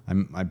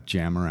 I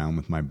jam around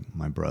with my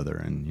brother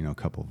and a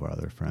couple of our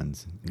other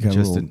friends. You got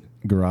just a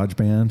garage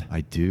band?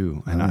 I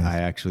do, and I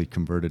actually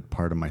converted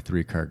part of my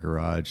 3-car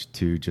garage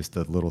to just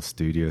a little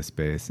studio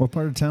space. What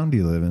part of town do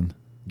you live in?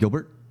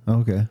 Gilbert.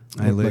 Oh, okay.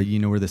 I live. You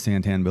know where the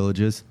Santan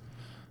Village is?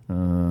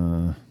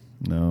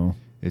 No.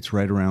 It's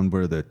right around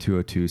where the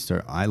 202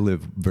 starts. I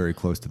live very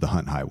close to the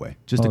Hunt Highway,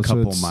 just a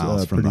couple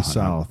miles from the Hunt.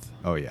 South.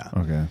 Oh yeah.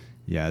 Okay.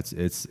 Yeah,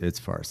 it's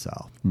far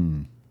south.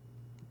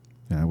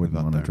 Yeah, I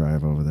wouldn't want to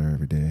drive over there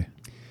every day.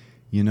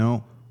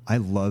 I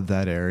love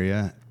that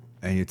area.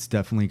 It's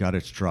definitely got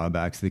its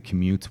drawbacks. The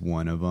commute's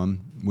one of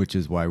them, which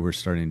is why we're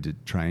starting to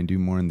try and do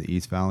more in the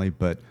East Valley.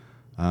 But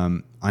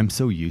I'm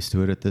so used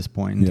to it at this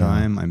point in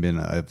time.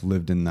 I've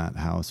lived in that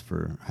house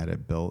had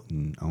it built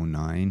in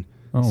 2009.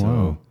 Oh,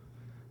 so,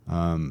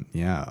 wow.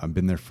 Yeah, I've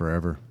been there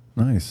forever.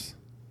 Nice.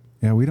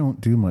 Yeah, we don't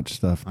do much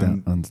stuff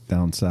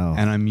down south.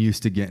 And I'm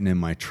used to getting in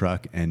my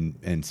truck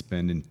and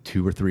spending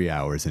 2 or 3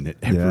 hours in it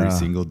every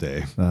single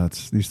day.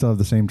 You still have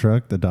the same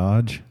truck, the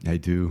Dodge? I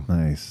do.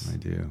 Nice. I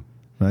do.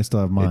 I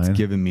still have mine. It's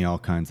given me all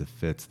kinds of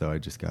fits, though. I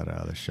just got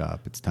out of the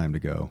shop. It's time to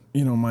go.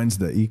 Mine's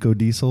the Eco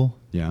Diesel.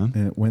 Yeah.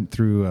 And it went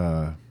through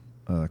a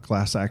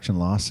class action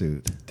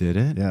lawsuit. Did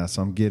it? Yeah,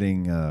 so I'm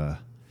getting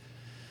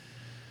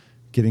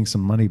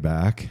some money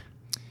back.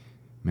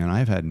 Man,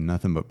 I've had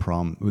nothing but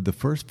problem. With the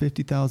first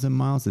 50,000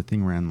 miles, the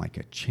thing ran like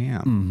a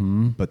champ.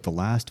 But the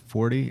last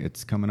 40,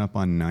 it's coming up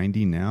on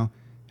 90 now,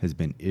 has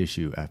been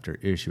issue after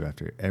issue.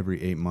 After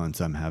every 8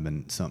 months, I'm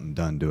having something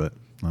done to it.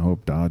 I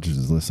hope Dodge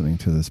is listening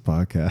to this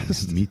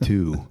podcast. Me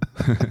too.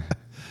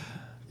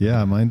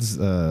 Yeah, mine's,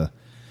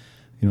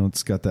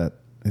 it's got that,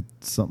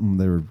 it's something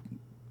they were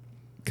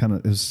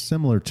it was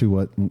similar to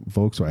what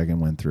Volkswagen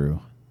went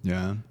through.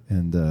 Yeah.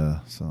 And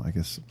so I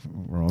guess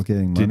we're all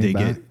getting money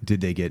back.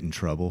 Did they get in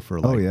trouble for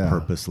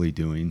purposely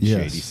doing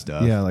shady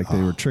stuff? Yeah, like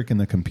they were tricking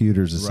the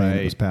computers as saying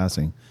it was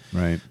passing.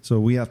 Right. So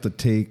we have to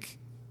take,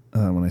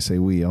 when I say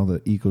we, all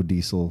the Eco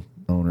Diesel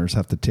owners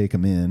have to take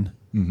them in,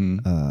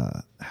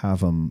 have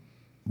them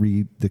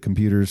read the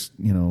computers,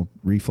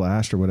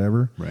 reflashed or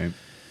whatever. Right.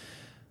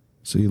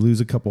 So you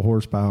lose a couple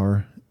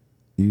horsepower,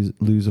 you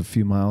lose a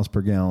few miles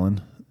per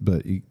gallon.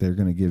 But they're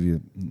going to give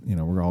you,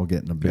 we're all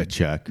getting a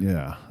check.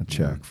 Yeah, a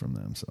check from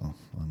them. So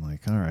I'm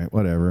like, all right,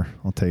 whatever.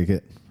 I'll take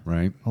it.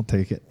 Right. I'll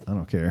take it. I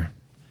don't care.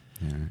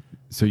 Yeah.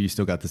 So you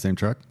still got the same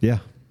truck? Yeah.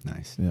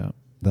 Nice. Yeah.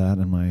 That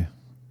and my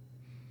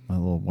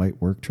little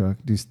white work truck.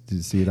 Did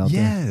you see it out there?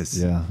 Yes.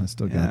 Yeah, I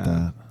still got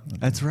that.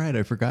 That's right.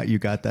 I forgot you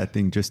got that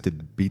thing just to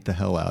beat the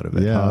hell out of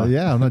it. Yeah. Huh?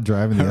 Yeah. I'm not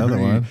driving the other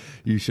one.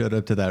 You showed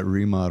up to that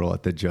remodel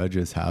at the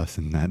judge's house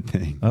in that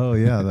thing. Oh,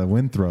 yeah. The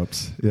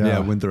Winthrops. Yeah. Yeah.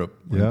 Winthrop.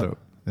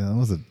 Yeah, that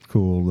was a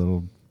cool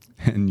little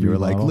And you were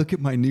like, Remodel. look at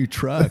my new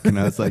truck. And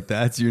I was like,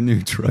 that's your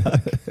new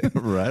truck.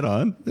 Right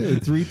on.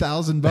 Dude,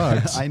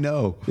 $3,000. I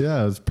know.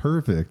 Yeah, it's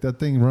perfect. That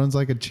thing runs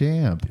like a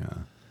champ. Yeah.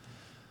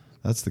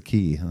 That's the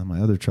key. My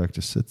other truck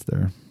just sits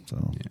there.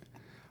 So Yeah.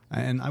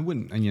 And I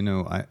wouldn't,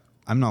 and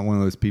I'm not one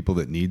of those people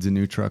that needs a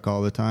new truck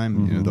all the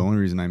time. The only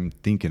reason I'm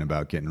thinking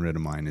about getting rid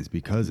of mine is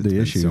because it's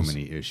been so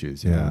many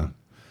issues. Yeah.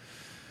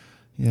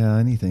 Yeah,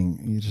 anything.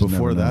 You just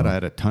Before never that, know. I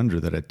had a Tundra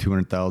that had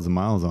 200,000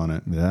 miles on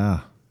it.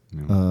 Yeah.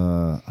 Yeah.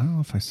 I don't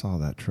know if I saw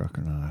that truck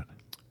or not.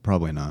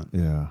 Probably not.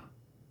 Yeah.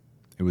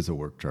 It was a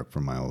work truck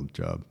from my old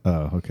job.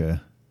 Oh, okay.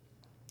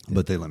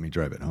 But they let me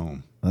drive it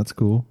home. That's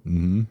cool.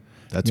 Mm-hmm.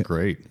 That's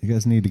great. You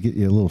guys need to get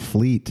you a little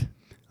fleet.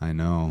 I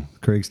know.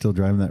 Craig's still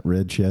driving that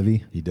red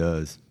Chevy. He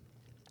does.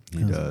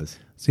 He does.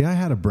 See, I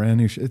had a brand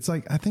new. It's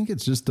like, I think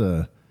it's just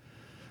a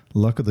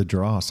luck of the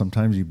draw.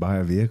 Sometimes you buy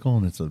a vehicle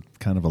and it's a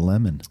kind of a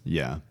lemon.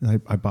 Yeah.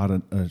 I bought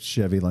a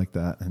Chevy like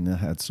that and I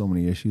had so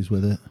many issues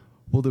with it.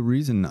 Well, the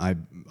reason I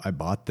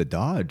bought the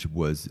Dodge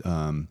was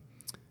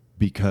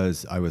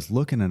because I was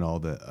looking at all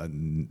the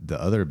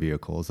other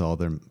vehicles,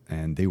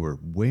 and they were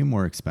way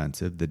more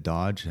expensive. The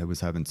Dodge was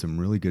having some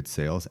really good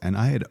sales, and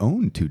I had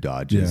owned 2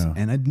 Dodges,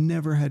 and I'd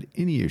never had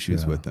any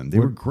issues with them. They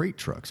were great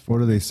trucks. What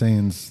are they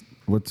saying?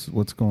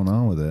 What's going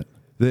on with it?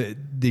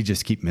 They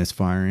just keep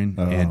misfiring,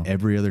 and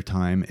every other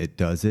time it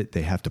does it,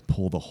 they have to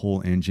pull the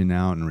whole engine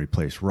out and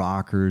replace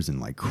rockers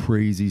and like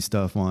crazy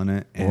stuff on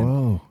it. And,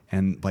 Whoa.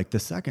 And like the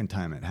second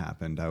time it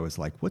happened, I was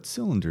like, what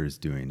cylinder is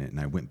doing it? And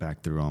I went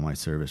back through all my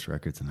service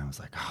records and I was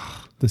like,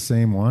 oh. The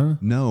same one?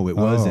 No, it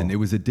wasn't. It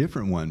was a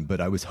different one,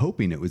 but I was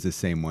hoping it was the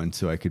same one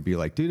so I could be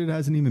like, dude, it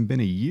hasn't even been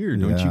a year.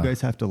 Don't you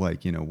guys have to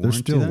warranty They're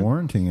still that?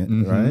 warranting it,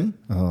 right?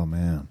 Oh,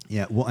 man.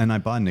 Yeah, well, and I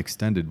bought an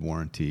extended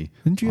warranty.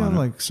 Didn't you have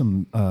like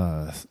some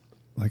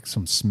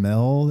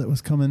smell that was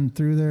coming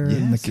through there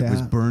in the cab? It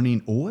was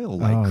burning oil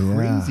like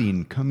crazy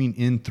and coming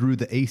in through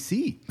the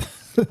AC.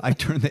 I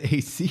turned the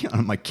AC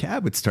on, my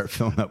cab would start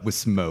filling up with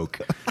smoke.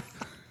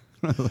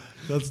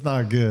 That's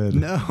not good.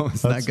 No,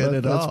 it's not good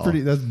at all.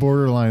 That's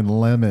borderline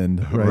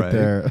lemon right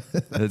there.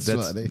 That's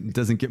funny. It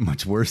doesn't get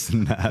much worse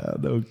than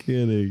that. No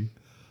kidding.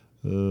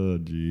 Oh,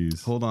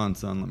 jeez. Hold on,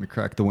 son. Let me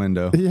crack the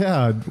window.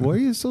 Yeah. Why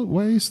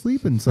are you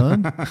sleeping,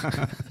 son?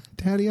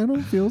 Daddy, I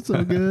don't feel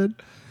so good.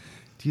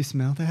 Do you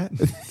smell that?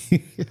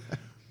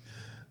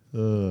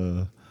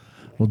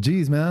 Well,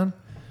 geez, man.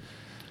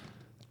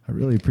 I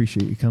really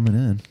appreciate you coming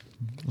in.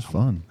 It was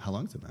fun. How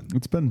long's it been?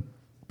 It's been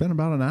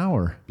about an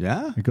hour.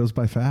 Yeah? It goes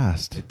by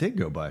fast. It did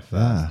go by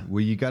fast. Yeah.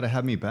 Well, you got to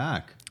have me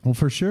back. Well,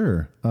 for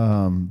sure.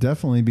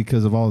 Definitely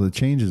because of all the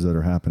changes that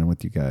are happening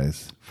with you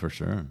guys. For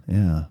sure.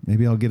 Yeah.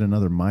 Maybe I'll get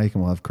another mic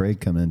and we'll have Craig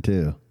come in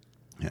too.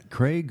 Yeah,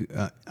 Craig,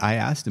 I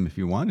asked him if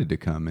he wanted to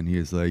come, and he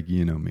was like,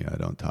 you know me, I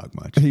don't talk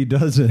much. He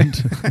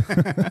doesn't.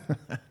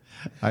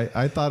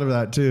 I thought of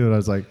that too, and I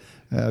was like,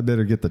 I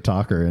better get the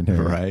talker in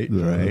here. Right, So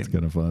right. That's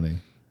kind of funny.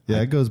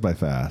 Yeah, it goes by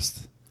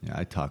fast. Yeah,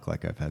 I talk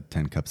like I've had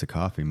 10 cups of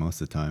coffee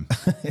most of the time.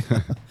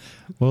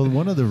 Well,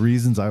 one of the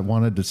reasons I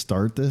wanted to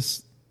start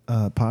this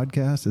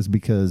podcast is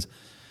because,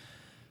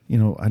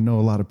 I know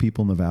a lot of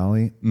people in the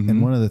Valley,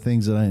 and one of the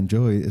things that I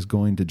enjoy is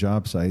going to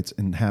job sites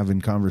and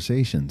having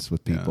conversations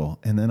with people.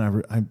 Yeah. And then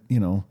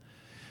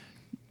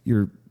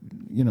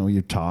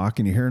you talk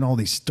and you're hearing all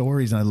these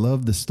stories, and I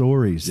love the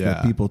stories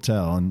that people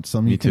tell, and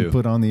some you can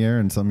put on the air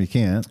and some you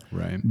can't.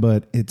 Right.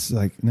 But it's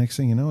like, next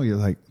thing you know, you're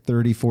like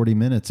 30, 40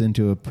 minutes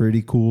into a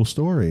pretty cool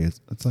story.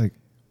 It's like,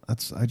 I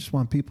just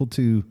want people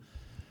to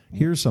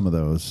hear some of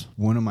those.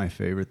 One of my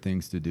favorite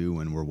things to do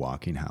when we're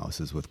walking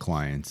houses with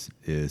clients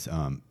is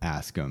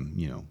ask them,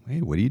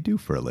 hey, what do you do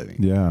for a living?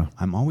 Yeah.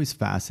 I'm always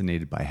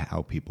fascinated by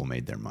how people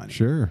made their money.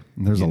 Sure.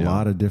 And there's a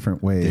lot of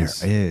different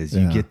ways. There is.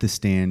 Yeah. You get the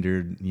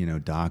standard,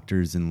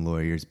 doctors and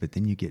lawyers, but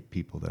then you get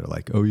people that are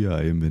like, oh, yeah,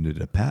 I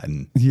invented a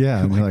patent.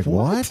 Yeah. And you're like,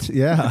 what?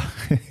 Yeah.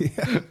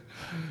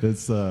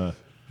 It's for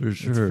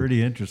sure. It's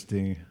pretty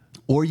interesting.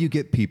 Or you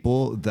get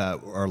people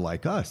that are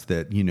like us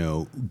that,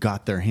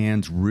 got their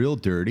hands real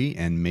dirty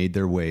and made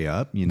their way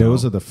up.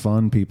 Those are the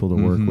fun people to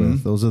work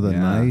with. Those are the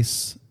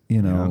nice,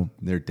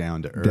 they're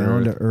down to earth.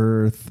 Down to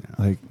earth.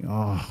 Yeah. Like,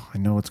 I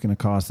know it's going to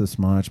cost this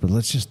much, but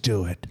let's just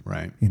do it.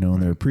 Right.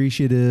 And they're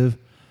appreciative.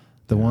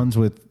 The ones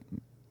with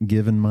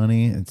giving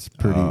money, it's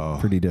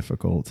pretty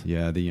difficult.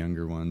 Yeah, the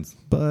younger ones.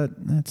 But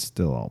it's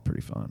still all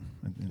pretty fun.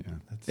 Yeah.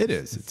 It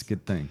is. It's a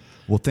good thing.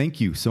 Well, thank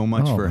you so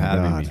much for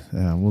having me.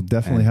 Yeah, we'll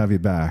definitely have you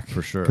back.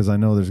 For sure. Because I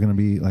know there's going to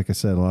be, like I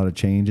said, a lot of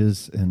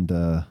changes, and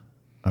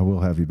I will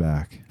have you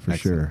back for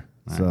sure.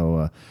 Right.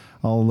 So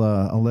I'll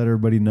let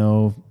everybody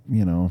know,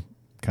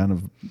 kind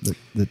of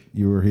that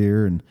you were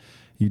here, and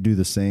you do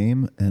the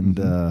same. And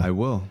I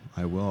will.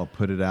 I'll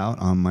put it out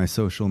on my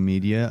social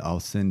media. I'll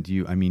send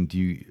you. Do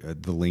you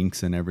the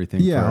links and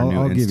everything? Yeah, for our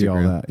I'll new give you all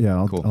Instagram? that.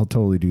 Yeah, Cool. I'll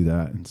totally do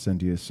that and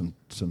send you some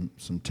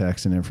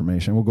text and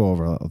information. We'll go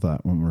over all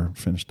that when we're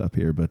finished up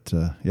here. But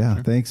sure.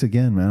 Thanks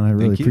again, man. I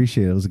really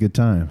appreciate it. It was a good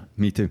time.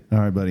 Me too. All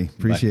right, buddy.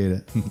 Appreciate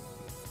it.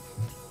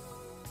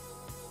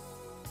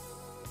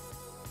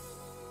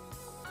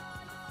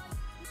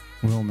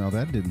 Well, now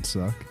that didn't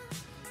suck.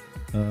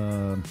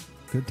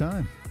 Good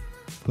time.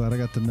 Glad I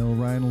got to know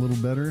Ryan a little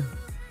better.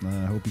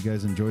 I hope you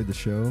guys enjoyed the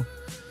show.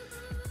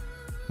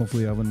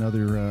 Hopefully I have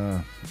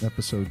another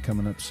episode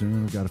coming up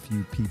soon. We've got a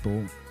few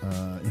people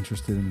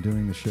interested in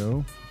doing the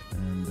show,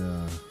 and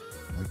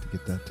I'd like to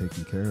get that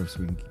taken care of so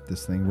we can keep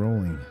this thing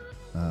rolling.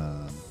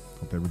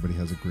 Hope everybody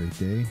has a great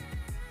day,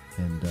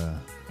 and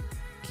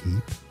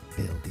keep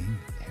building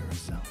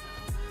Arizona.